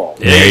to you all.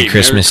 Merry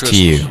Christmas to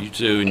you. You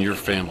too, and your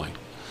family.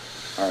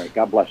 All right,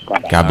 God bless.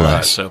 Bye-bye. God bless.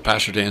 Right, so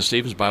Pastor Dan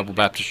Stevens, Bible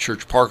Baptist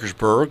Church,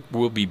 Parkersburg.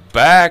 We'll be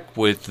back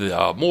with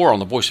more on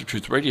the Voice of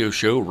Truth radio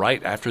show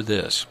right after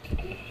this.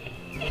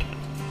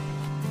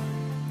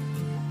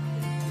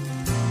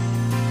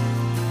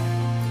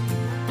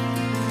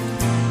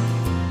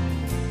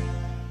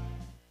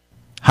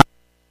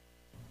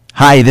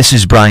 Hi, this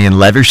is Brian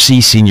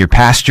Leversey, Senior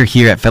Pastor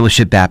here at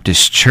Fellowship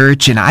Baptist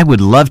Church, and I would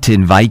love to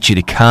invite you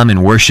to come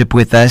and worship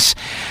with us.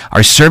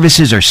 Our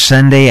services are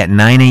Sunday at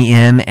 9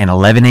 a.m. and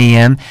 11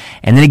 a.m.,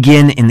 and then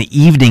again in the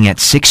evening at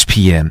 6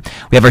 p.m.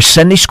 We have our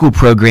Sunday school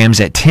programs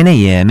at 10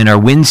 a.m. and our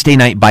Wednesday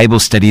night Bible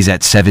studies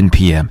at 7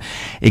 p.m.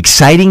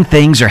 Exciting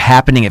things are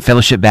happening at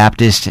Fellowship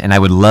Baptist, and I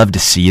would love to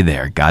see you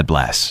there. God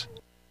bless.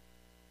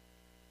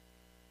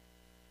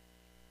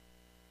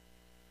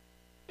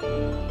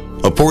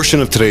 A portion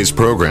of today's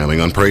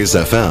programming on Praise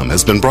FM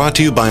has been brought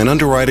to you by an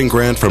underwriting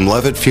grant from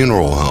Levitt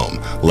Funeral Home.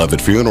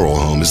 Levitt Funeral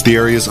Home is the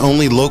area's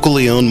only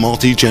locally owned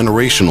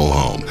multi-generational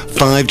home.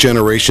 5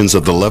 generations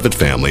of the Levitt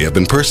family have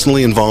been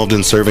personally involved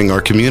in serving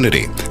our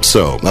community.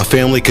 So, a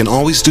family can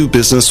always do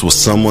business with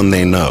someone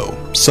they know,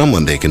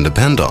 someone they can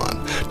depend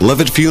on.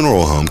 Levitt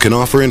Funeral Home can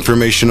offer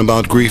information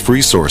about grief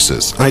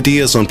resources,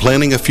 ideas on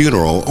planning a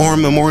funeral or a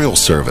memorial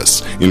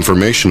service,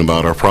 information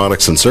about our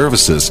products and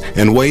services,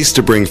 and ways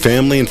to bring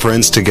family and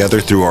friends together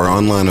through our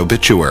online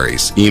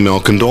obituaries, email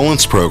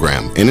condolence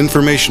program, and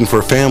information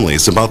for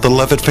families about the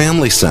Levitt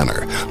Family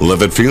Center.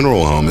 Levitt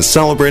Funeral Home is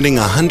celebrating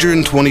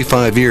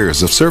 125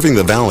 years of serving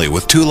the Valley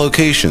with 2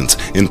 locations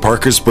in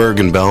Parkersburg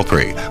and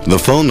Belpre. The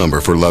phone number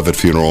for Levitt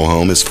Funeral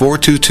Home is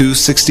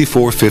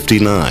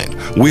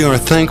 422-6459. We are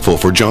thankful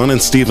for John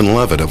and Stephen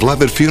Levitt of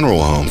Levitt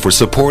Funeral Home for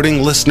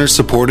supporting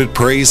listener-supported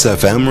Praise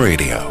FM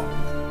radio.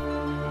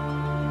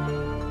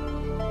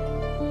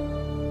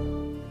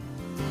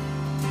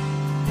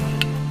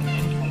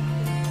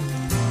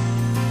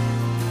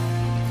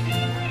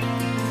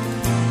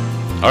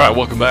 All right,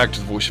 welcome back to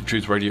the Voice of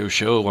Truth radio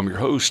show. I'm your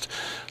host,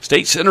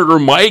 State Senator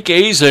Mike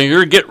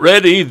Azinger. Get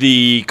ready.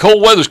 The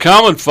cold weather's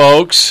coming,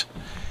 folks.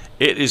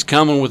 It is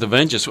coming with a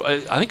vengeance.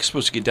 I think it's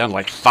supposed to get down to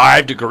like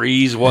 5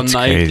 degrees one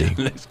night. Crazy.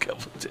 The next couple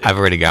of days. I've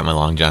already got my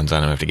long johns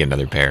on. I have to get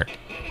another pair.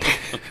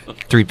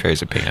 3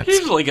 pairs of pants.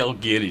 He's like all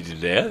giddy to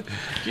death.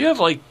 Do you have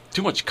like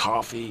too much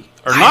coffee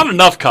or not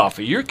enough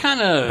coffee? You're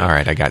kind of all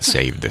right. I got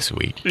saved this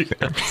week.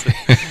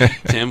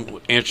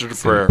 Tim answered a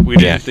prayer. We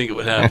didn't think it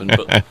would happen,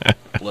 but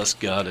bless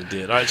God, it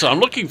did. All right, so I'm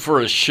looking for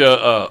a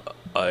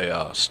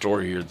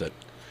story here that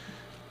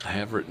I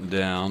have written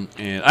down,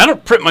 and I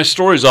don't print my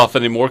stories off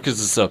anymore because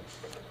it's a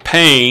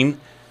pain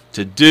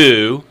to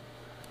do.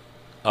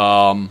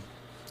 But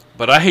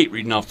I hate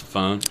reading off the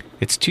phone.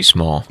 It's too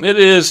small. It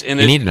is,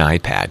 and you need an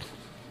iPad.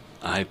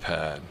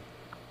 iPad.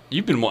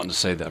 You've been wanting to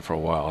say that for a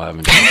while,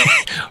 haven't you?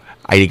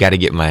 I got to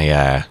get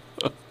my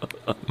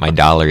my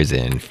dollars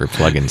in for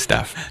plugging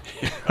stuff.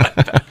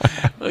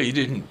 Well, you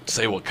didn't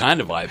say what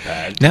kind of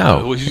iPad. No,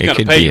 who's going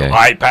to pay your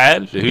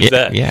iPad? Who's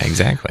that? Yeah,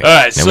 exactly. All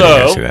right, Nobody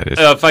knows who that is.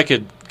 If I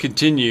could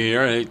continue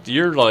here,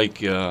 you're like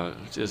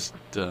just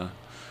kind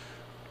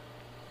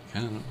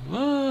of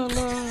la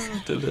la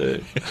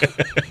today.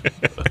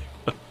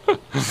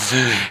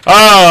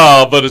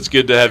 But it's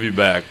good to have you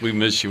back. We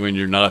miss you when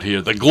you're not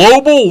here. The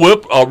global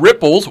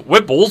ripples,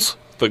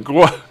 the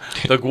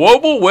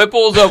global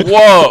ripples of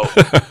woe.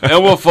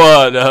 And we're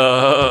fun.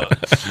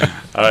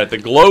 All right, the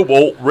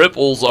global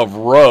ripples of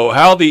Roe.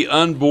 How the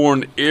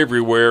unborn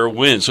everywhere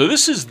win. So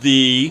this is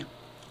the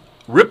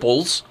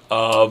ripples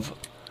of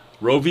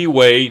Roe v.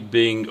 Wade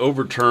being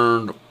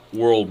overturned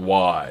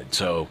worldwide.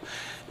 So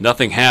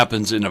nothing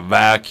happens in a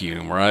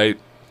vacuum, right?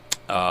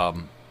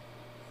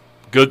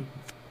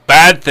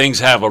 bad things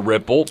have a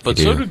ripple, but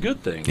so do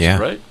good things,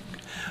 right?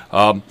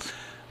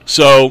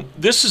 So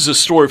this is a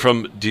story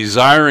from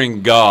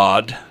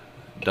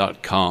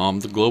DesiringGod.com,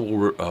 the global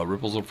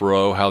ripples of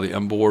Roe, how the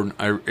unborn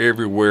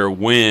everywhere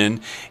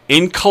win.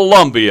 In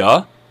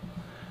Colombia,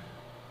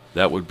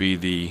 that would be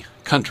the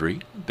country,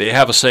 they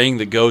have a saying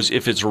that goes,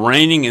 if it's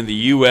raining in the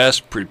U.S.,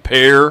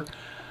 prepare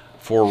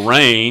for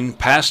rain.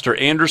 Pastor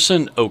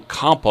Anderson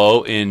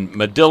Ocampo in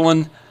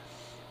Medellin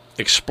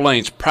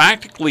explains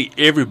practically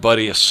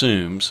everybody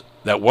assumes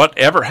that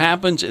whatever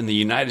happens in the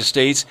United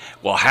States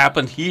will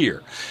happen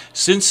here.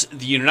 Since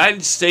the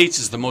United States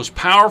is the most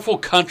powerful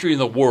country in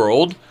the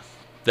world,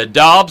 the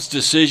Dobbs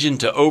decision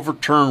to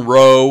overturn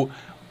Roe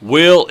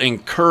will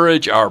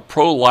encourage our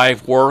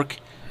pro-life work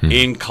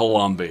in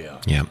Colombia.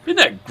 Yeah. Isn't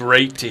that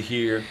great to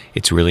hear?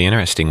 It's really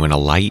interesting. When a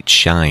light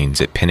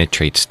shines, it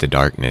penetrates the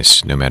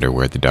darkness, no matter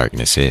where the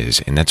darkness is.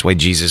 And that's why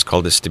Jesus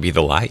called us to be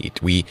the light.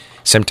 We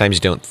sometimes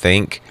don't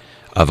think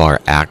of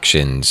our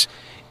actions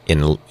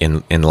in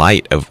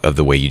light of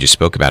the way you just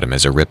spoke about them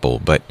as a ripple.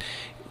 But,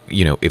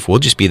 if we'll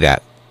just be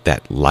that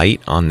light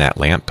on that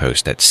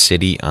lamppost, that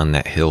city on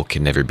that hill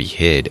can never be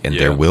hid. And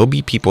there will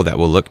be people that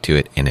will look to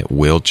it, and it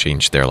will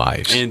change their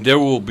lives. And there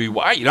will be,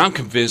 I'm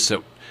convinced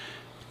that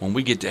when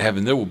we get to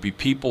heaven, there will be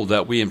people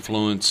that we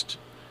influenced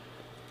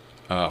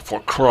for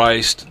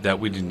Christ that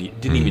we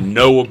didn't even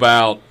know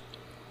about.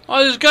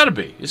 Oh, there's got to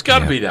be. It's got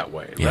to be that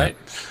way, right?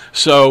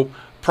 So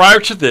prior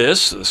to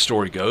this, the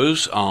story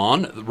goes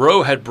on,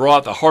 Roe had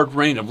brought the hard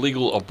reign of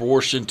legal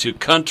abortion to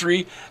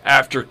country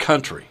after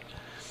country.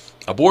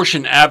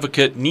 Abortion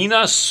advocate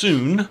Nina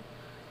Soon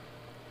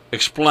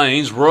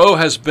explains Roe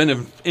has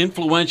been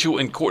influential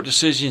in court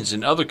decisions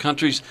in other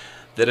countries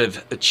that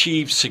have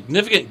achieved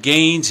significant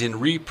gains in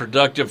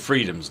reproductive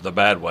freedoms, the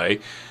bad way,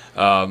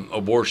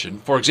 abortion.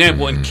 For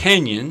example, in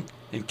Kenya,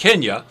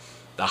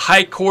 the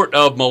High Court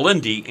of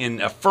Malindi,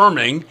 in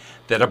affirming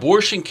that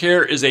abortion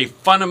care is a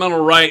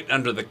fundamental right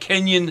under the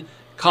Kenyan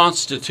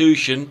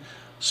Constitution,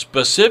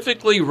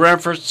 specifically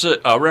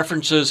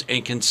references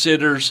and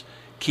considers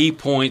key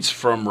points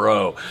from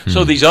Roe.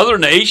 So these other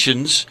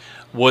nations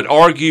would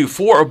argue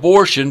for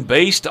abortion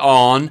based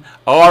on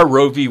our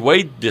Roe v.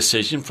 Wade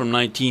decision from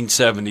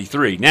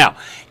 1973. Now,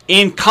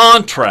 in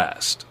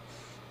contrast,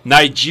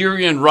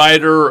 Nigerian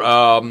writer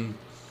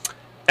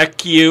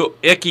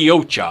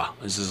Ekiocha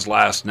is his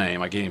last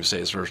name. I can't even say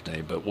his first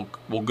name, but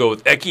we'll go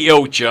with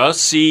Ekiocha,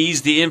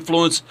 sees the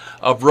influence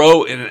of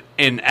Roe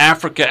in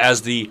Africa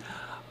as the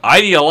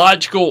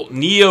ideological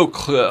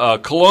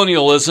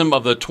neo-colonialism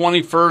of the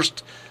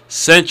 21st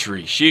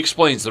century. She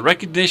explains the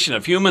recognition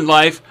of human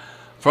life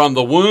from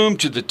the womb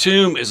to the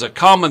tomb is a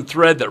common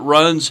thread that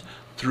runs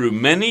through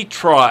many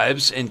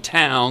tribes and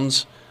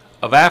towns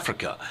of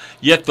Africa.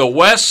 Yet the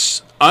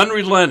West's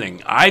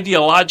unrelenting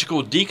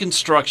ideological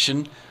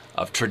deconstruction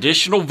of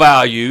traditional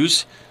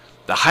values,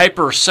 the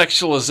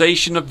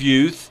hypersexualization of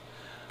youth,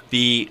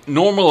 the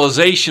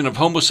normalization of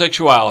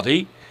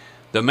homosexuality,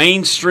 the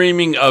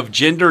mainstreaming of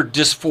gender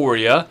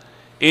dysphoria,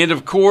 and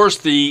of course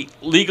the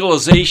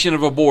legalization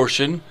of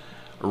abortion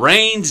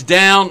rains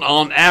down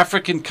on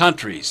African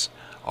countries.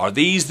 Are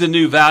these the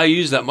new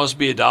values that must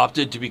be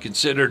adopted to be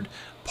considered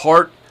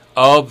part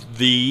of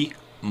the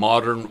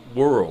modern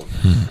world?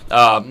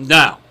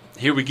 Now,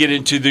 here we get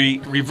into the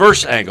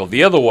reverse angle,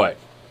 the other way.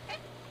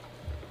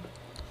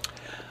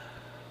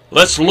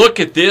 Let's look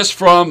at this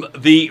from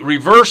the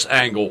reverse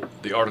angle.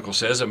 The article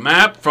says, a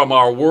map from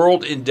our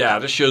world in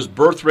data shows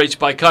birth rates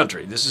by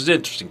country. This is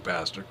interesting,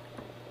 Pastor,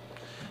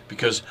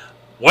 because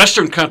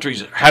Western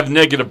countries have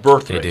negative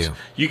birth rates. They do.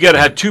 You got to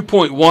have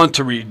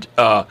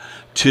 2.1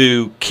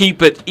 to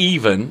keep it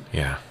even.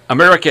 Yeah.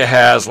 America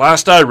has,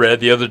 last I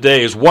read the other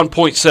day, is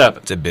 1.7.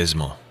 It's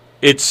abysmal.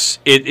 It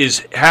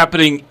is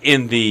happening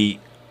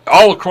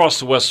all across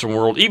the Western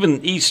world,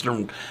 even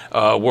Eastern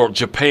world.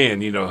 Japan,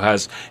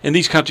 has, and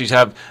these countries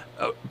have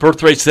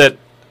birth rates that,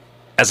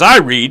 as I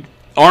read,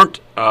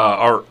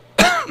 are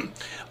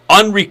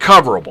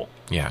unrecoverable.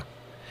 Yeah.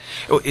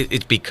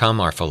 It's become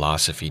our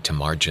philosophy to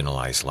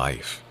marginalize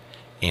life,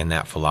 and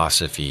that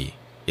philosophy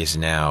is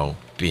now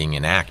being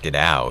enacted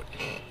out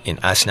in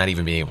us not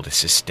even being able to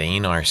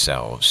sustain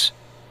ourselves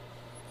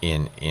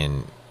in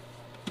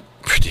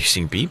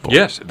producing people.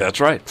 Yes,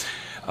 that's right.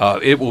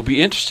 It will be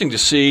interesting to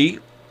see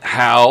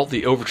how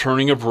the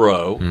overturning of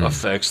Roe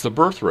affects the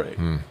birth rate.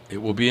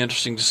 It will be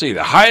interesting to see.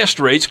 The highest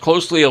rates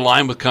closely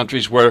align with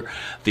countries where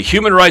the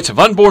human rights of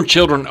unborn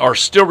children are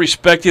still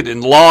respected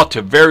in law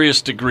to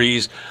various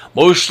degrees,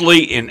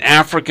 mostly in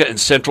Africa and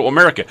Central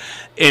America.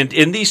 And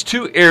in these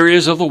two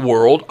areas of the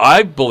world,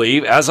 I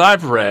believe, as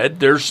I've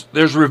read, there's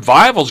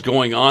revivals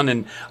going on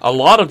in a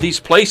lot of these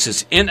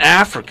places in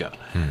Africa.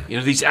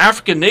 These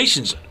African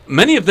nations,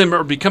 many of them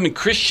are becoming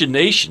Christian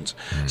nations.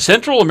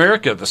 Central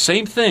America, the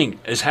same thing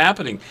is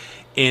happening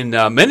in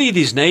many of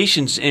these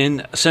nations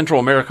in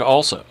Central America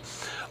also.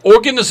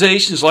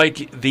 Organizations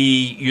like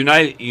the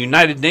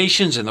United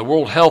Nations and the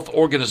World Health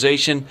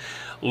Organization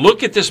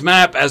look at this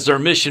map as their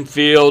mission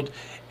field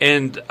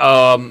and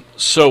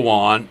so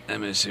on. Let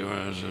me see.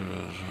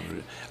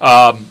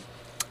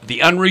 The the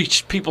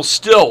unreached people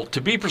still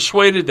to be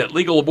persuaded that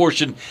legal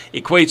abortion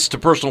equates to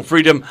personal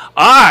freedom.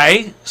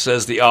 I,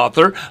 says the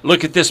author,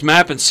 look at this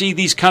map and see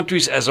these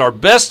countries as our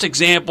best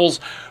examples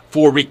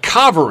for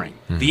recovering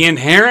the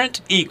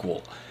inherent,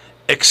 equal,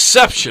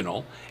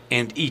 exceptional,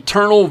 and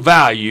eternal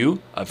value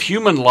of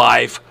human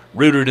life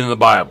rooted in the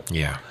Bible.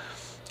 Yeah.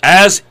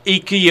 As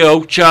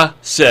Ikiocha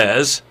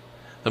says,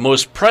 the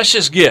most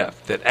precious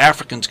gift that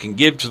Africans can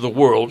give to the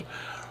world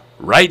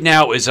right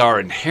now is our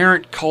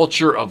inherent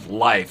culture of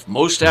life.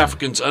 Most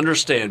Africans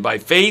understand by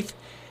faith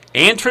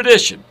and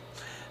tradition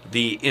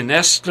the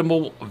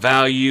inestimable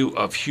value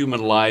of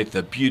human life,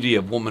 the beauty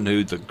of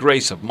womanhood, the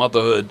grace of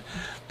motherhood,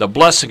 the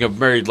blessing of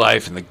married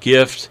life, and the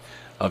gift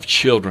of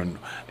children.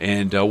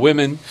 And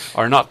women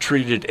are not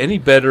treated any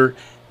better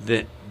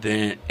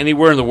than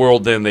anywhere in the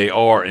world than they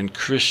are in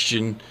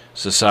Christian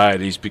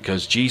societies,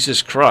 because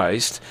Jesus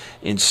Christ,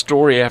 in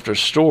story after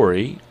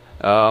story,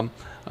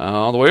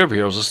 on the way over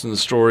here, I was listening to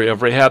the story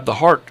of Rahab the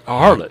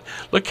harlot.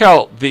 Look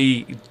how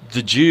the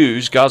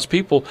Jews, God's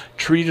people,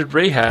 treated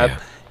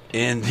Rahab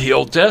in the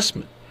Old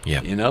Testament.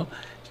 Yeah. You know,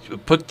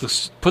 put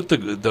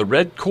the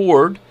red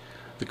cord,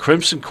 the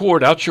crimson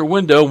cord, out your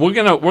window.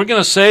 We're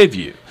gonna save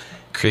you.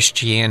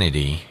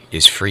 Christianity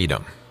is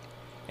freedom,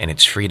 and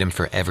it's freedom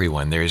for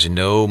everyone. There is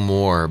no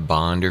more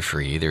bond or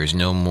free. There is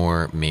no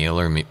more male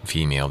or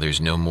female.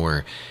 There's no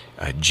more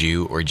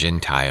Jew or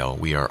Gentile.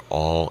 We are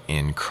all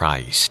in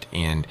Christ,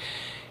 and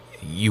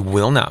you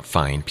will not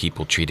find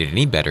people treated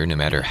any better, no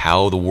matter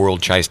how the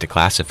world tries to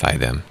classify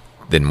them,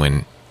 than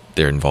when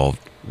they're involved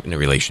in a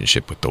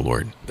relationship with the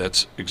Lord.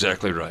 That's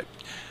exactly right.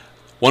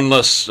 One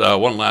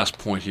last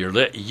point here.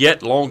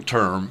 Yet long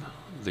term,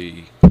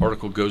 the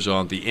article goes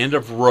on, the end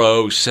of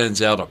Roe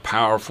sends out a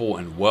powerful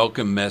and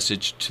welcome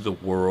message to the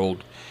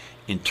world.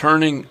 In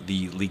turning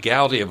the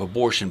legality of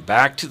abortion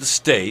back to the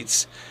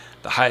states,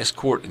 the highest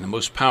court in the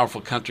most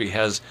powerful country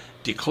has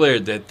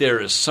declared that there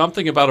is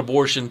something about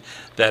abortion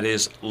that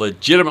is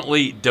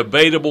legitimately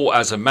debatable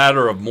as a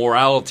matter of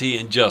morality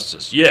and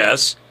justice.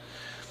 Yes,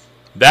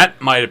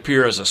 that might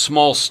appear as a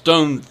small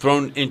stone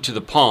thrown into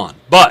the pond,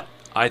 but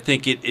I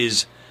think it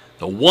is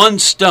the one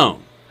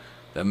stone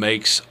that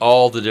makes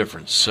all the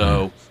difference.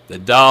 So the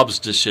Dobbs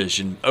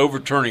decision,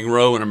 overturning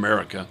Roe in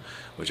America,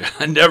 which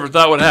I never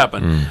thought would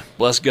happen,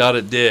 bless God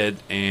it did,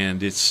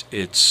 and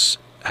it's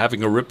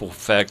having a ripple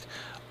effect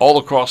all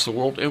across the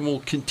world, and will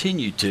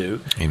continue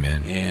to.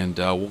 Amen. And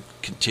we'll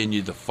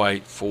continue the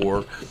fight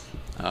for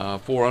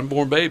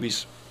unborn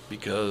babies,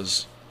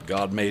 because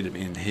God made them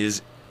in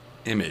His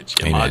image.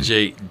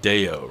 Image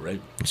Deo,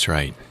 right? That's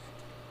right.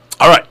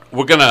 All right,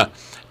 we're going to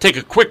take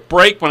a quick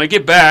break. When I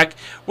get back,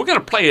 we're going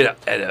to play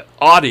an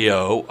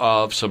audio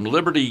of some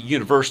Liberty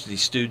University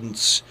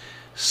students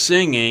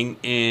singing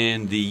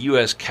in the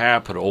U.S.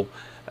 Capitol,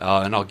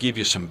 and I'll give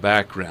you some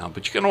background,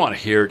 but you're going to want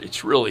to hear it.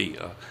 It's really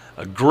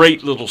a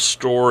great little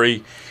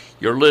story.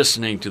 You're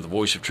listening to the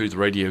Voice of Truth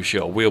radio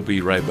show. We'll be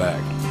right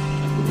back.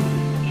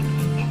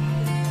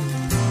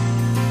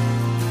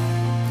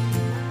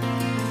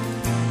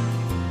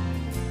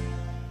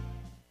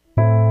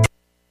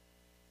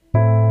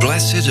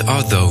 Blessed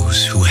are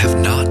those who have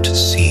not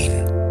seen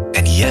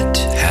and yet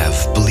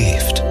have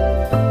believed.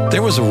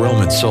 There was a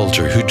Roman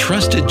soldier who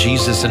trusted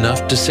Jesus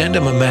enough to send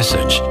him a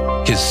message.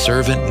 His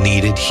servant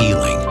needed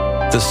healing.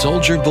 The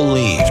soldier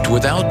believed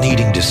without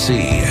needing to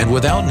see and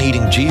without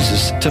needing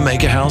Jesus to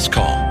make a house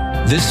call.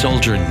 This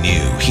soldier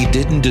knew he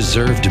didn't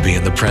deserve to be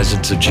in the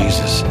presence of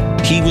Jesus.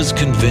 He was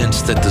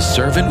convinced that the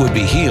servant would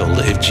be healed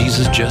if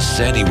Jesus just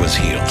said he was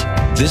healed.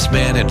 This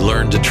man had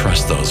learned to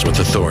trust those with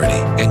authority,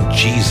 and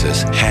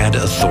Jesus had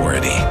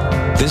authority.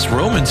 This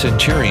Roman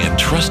centurion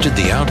trusted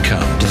the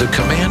outcome to the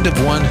command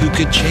of one who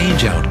could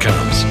change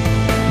outcomes.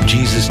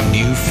 Jesus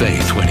knew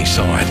faith when he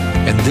saw it,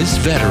 and this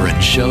veteran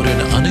showed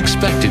an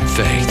unexpected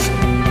faith.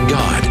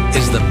 God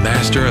is the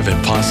master of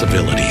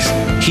impossibilities.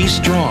 He's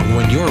strong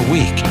when you're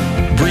weak.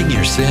 Bring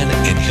your sin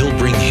and He'll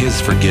bring His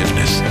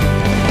forgiveness.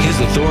 His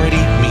authority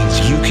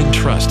means you can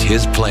trust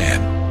His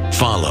plan.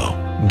 Follow.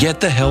 Get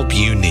the help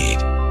you need.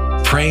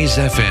 Praise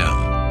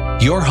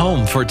FM, your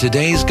home for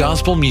today's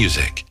gospel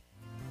music.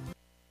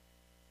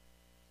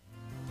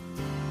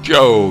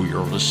 Joe,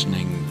 you're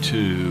listening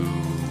to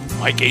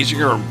Mike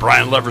Azinger and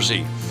Brian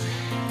Leversey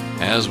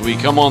as we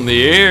come on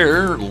the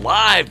air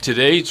live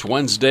today. It's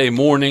Wednesday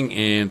morning,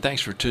 and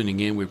thanks for tuning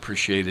in. We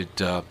appreciate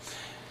it.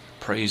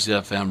 Praise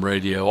FM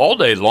radio all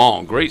day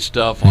long. Great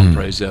stuff on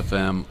Praise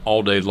FM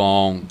all day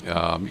long.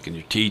 You can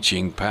do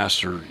teaching.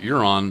 Pastor,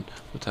 you're on.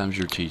 What time's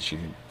your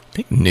teaching? I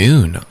think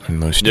noon on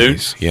most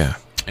days. Yeah.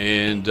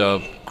 And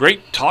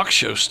great talk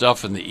show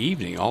stuff in the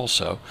evening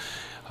also.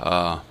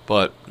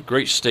 But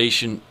great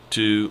station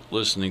to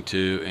listening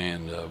to,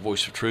 and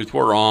Voice of Truth.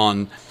 We're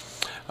on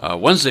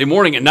Wednesday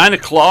morning at 9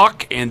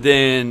 o'clock, and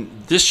then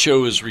this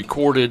show is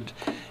recorded,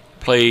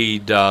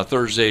 played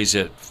Thursdays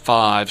at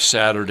 5,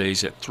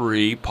 Saturdays at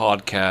 3,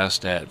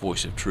 podcast at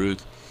Voice of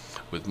Truth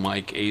with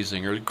Mike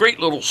Azinger. Great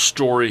little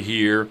story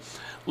here.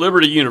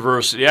 Liberty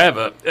University.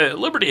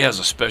 Liberty has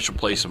a special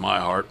place in my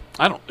heart.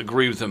 I don't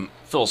agree with them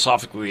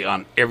philosophically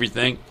on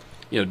everything,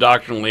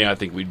 doctrinally, I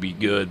think we'd be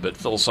good, but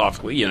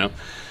philosophically, I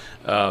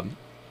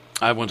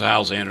went to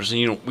Hyles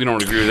Anderson. We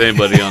don't agree with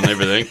anybody on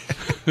everything.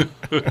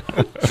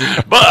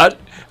 But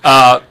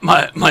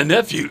my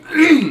nephew,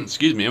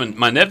 excuse me,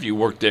 my nephew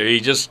worked there. He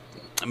just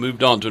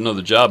moved on to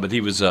another job, but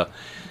he was an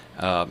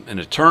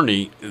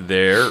attorney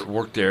there,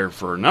 worked there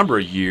for a number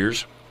of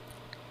years.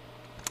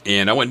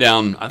 And I went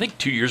down, I think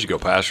 2 years ago,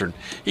 Pastor, and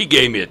he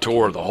gave me a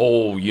tour of the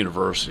whole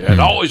university. I'd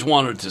always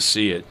wanted to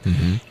see it.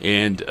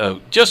 And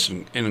just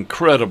an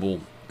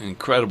incredible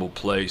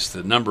place,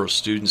 the number of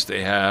students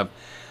they have.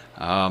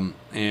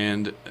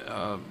 And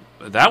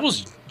that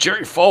was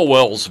Jerry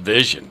Falwell's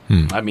vision.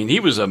 I mean, he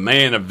was a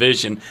man of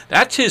vision.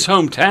 That's his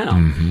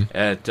hometown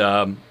at,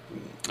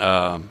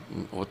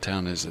 what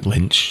town is it?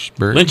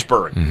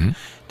 Lynchburg.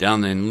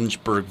 Down in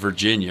Lynchburg,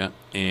 Virginia.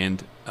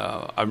 And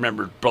I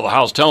remember Brother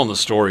Hyles telling the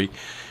story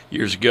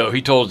years ago.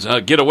 He told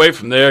us, get away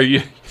from there.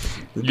 You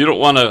don't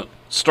want to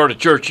start a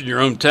church in your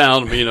own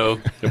town.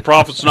 The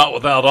prophet's not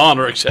without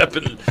honor except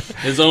in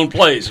his own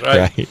place,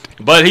 right?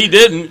 But he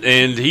didn't,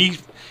 and he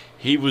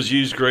was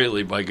used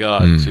greatly by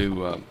God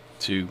to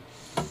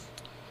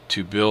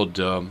build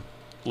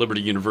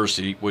Liberty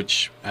University,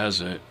 which has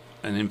an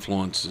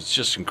influence that's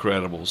just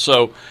incredible.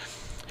 So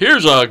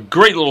here's a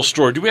great little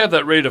story. Do we have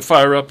that ready to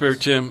fire up here,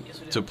 Tim,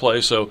 to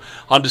play? So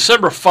on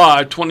December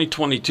 5,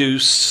 2022,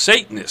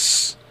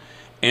 Satanists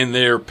and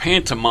their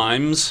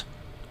pantomimes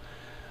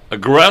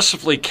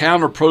aggressively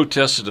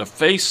counter-protested a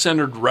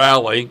faith-centered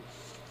rally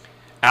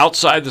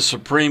outside the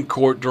Supreme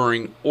Court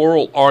during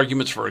oral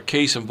arguments for a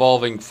case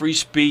involving free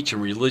speech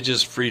and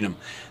religious freedom.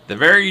 The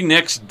very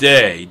next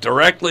day,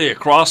 directly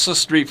across the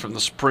street from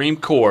the Supreme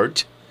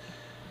Court,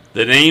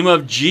 the name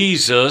of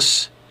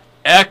Jesus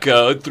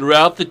echoed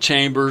throughout the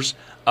chambers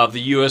of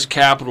the U.S.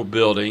 Capitol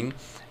building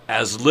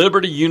as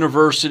Liberty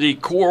University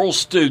choral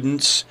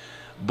students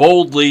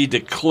boldly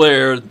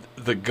declared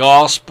the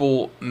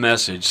gospel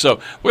message. So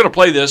we're going to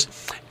play this.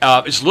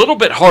 It's a little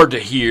bit hard to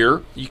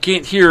hear. You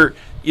can't hear,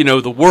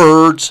 the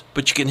words,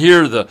 but you can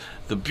hear the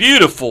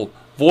beautiful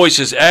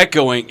voices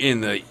echoing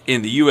in the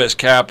U.S.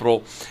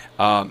 Capitol.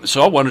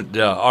 So I wanted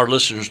our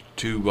listeners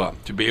to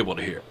be able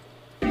to hear.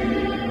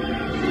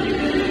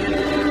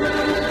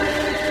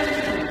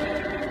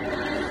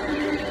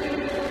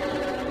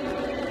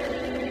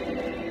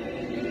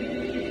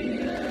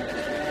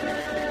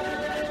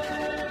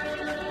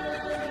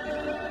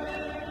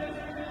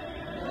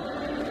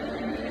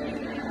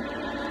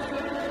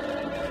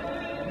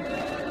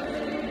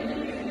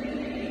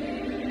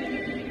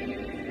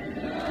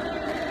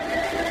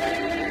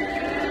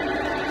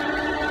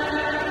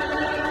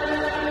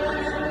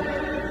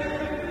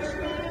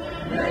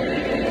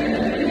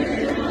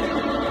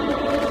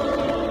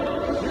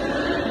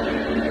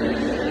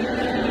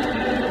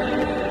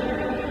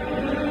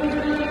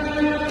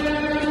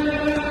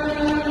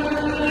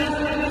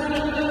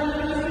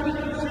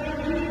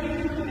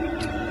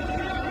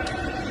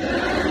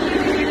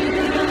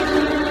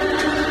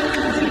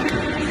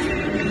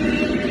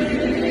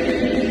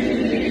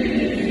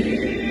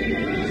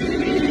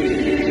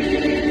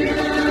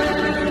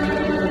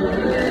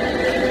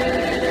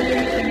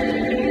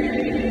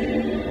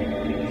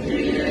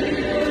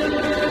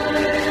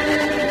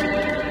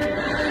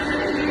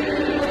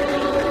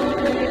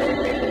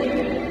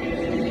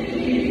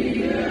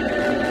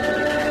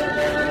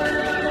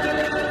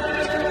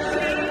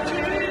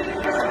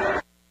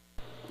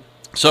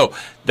 So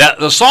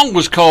the song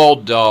was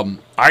called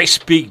I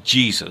Speak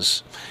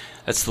Jesus.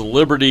 That's the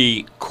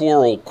Liberty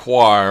Choral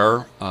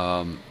Choir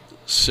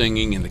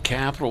singing in the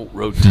Capitol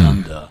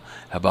Rotunda.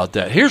 How about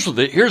that? Here's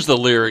the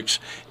lyrics.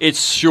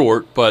 It's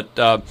short, but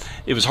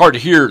it was hard to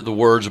hear the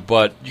words,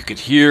 but you could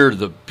hear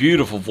the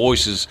beautiful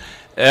voices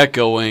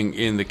echoing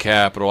in the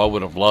Capitol. I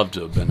would have loved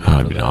to have been there. That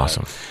would have been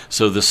awesome.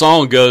 So the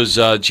song goes,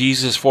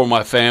 Jesus, for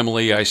my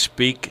family, I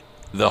speak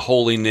the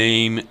holy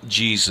name,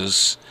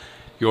 Jesus.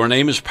 Your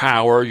name is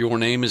power. Your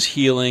name is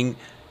healing.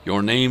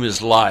 Your name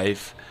is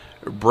life.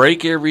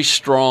 Break every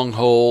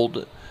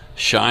stronghold.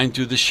 Shine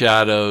through the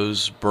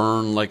shadows.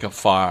 Burn like a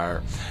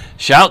fire.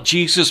 Shout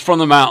Jesus from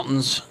the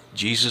mountains.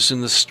 Jesus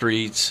in the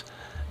streets.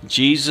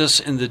 Jesus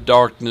in the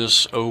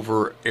darkness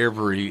over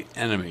every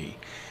enemy.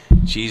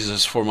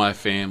 Jesus for my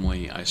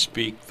family. I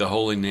speak the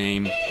holy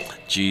name,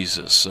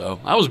 Jesus. So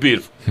that was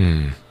beautiful.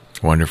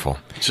 Wonderful.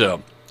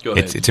 So go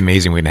ahead. It's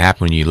amazing what can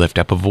happen when you lift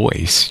up a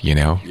voice,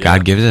 Yeah.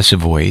 God gives us a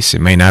voice. It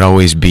may not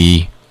always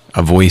be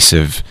a voice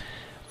of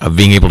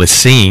being able to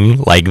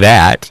sing like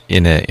that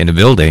in a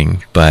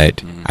building,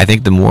 but I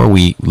think the more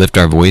we lift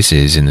our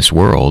voices in this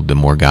world, the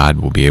more God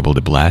will be able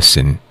to bless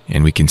and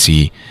we can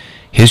see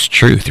His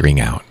truth ring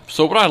out.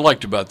 So what I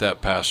liked about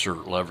that, Pastor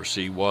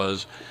Leversey,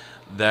 was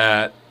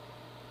that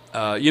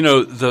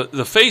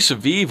the face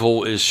of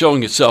evil is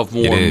showing itself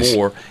more and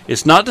more.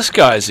 It's not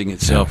disguising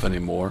itself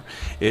anymore.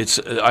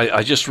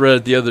 I just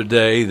read the other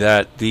day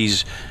that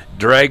these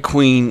drag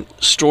queen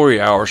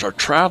story hours are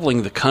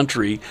traveling the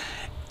country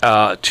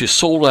to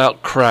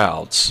sold-out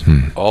crowds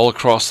all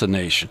across the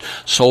nation.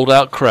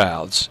 Sold-out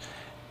crowds.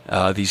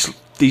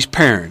 These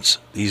parents,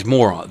 these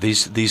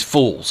morons, these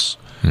fools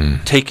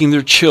taking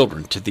their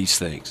children to these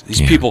things.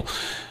 These people,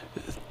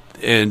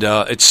 and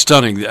it's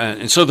stunning.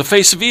 And so the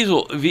face of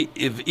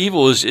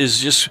evil is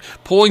just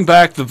pulling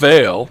back the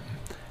veil.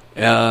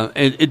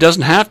 And it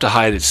doesn't have to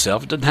hide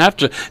itself. It doesn't have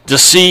to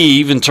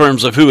deceive in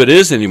terms of who it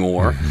is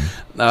anymore.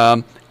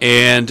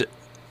 And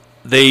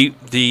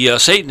the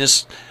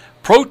Satanists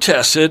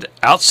protested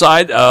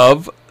outside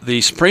of the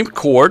Supreme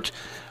Court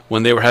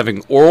when they were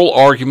having oral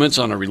arguments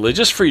on a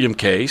religious freedom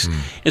case.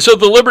 And so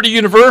the Liberty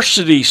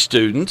University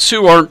students,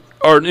 who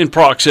aren't in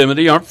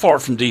proximity, aren't far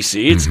from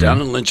D.C., it's down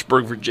in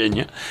Lynchburg,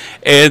 Virginia,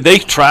 and they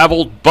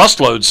traveled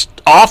busloads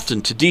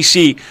often to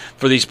D.C.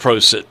 for these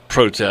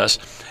protests.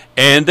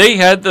 And they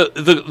had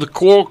the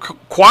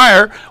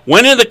choir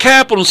went in the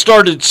Capitol and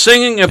started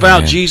singing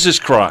about Jesus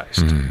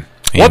Christ.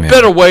 What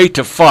better way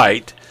to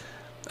fight?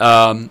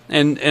 And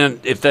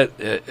if that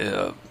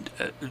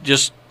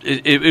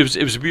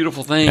it was a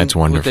beautiful thing. That's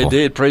wonderful. What they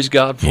did. Praise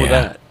God for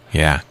that.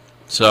 Yeah.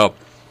 So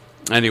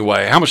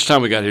anyway, how much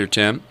time we got here,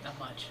 Tim? Not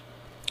much.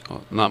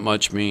 Well, not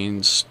much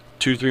means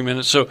 2-3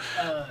 minutes. So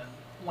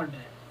 1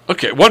 minute.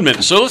 okay, 1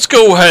 minute. So let's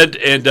go ahead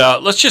and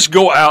let's just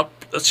go out.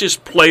 Let's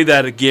just play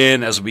that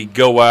again as we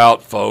go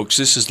out, folks.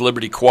 This is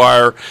Liberty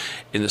Choir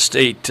in the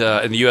state,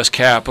 in the U.S.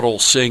 Capitol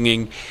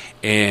singing.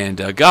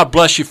 And God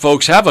bless you,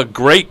 folks. Have a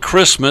great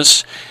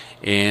Christmas.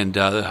 And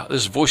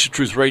this is Voice of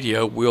Truth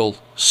Radio. We'll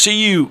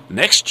see you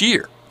next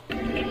year.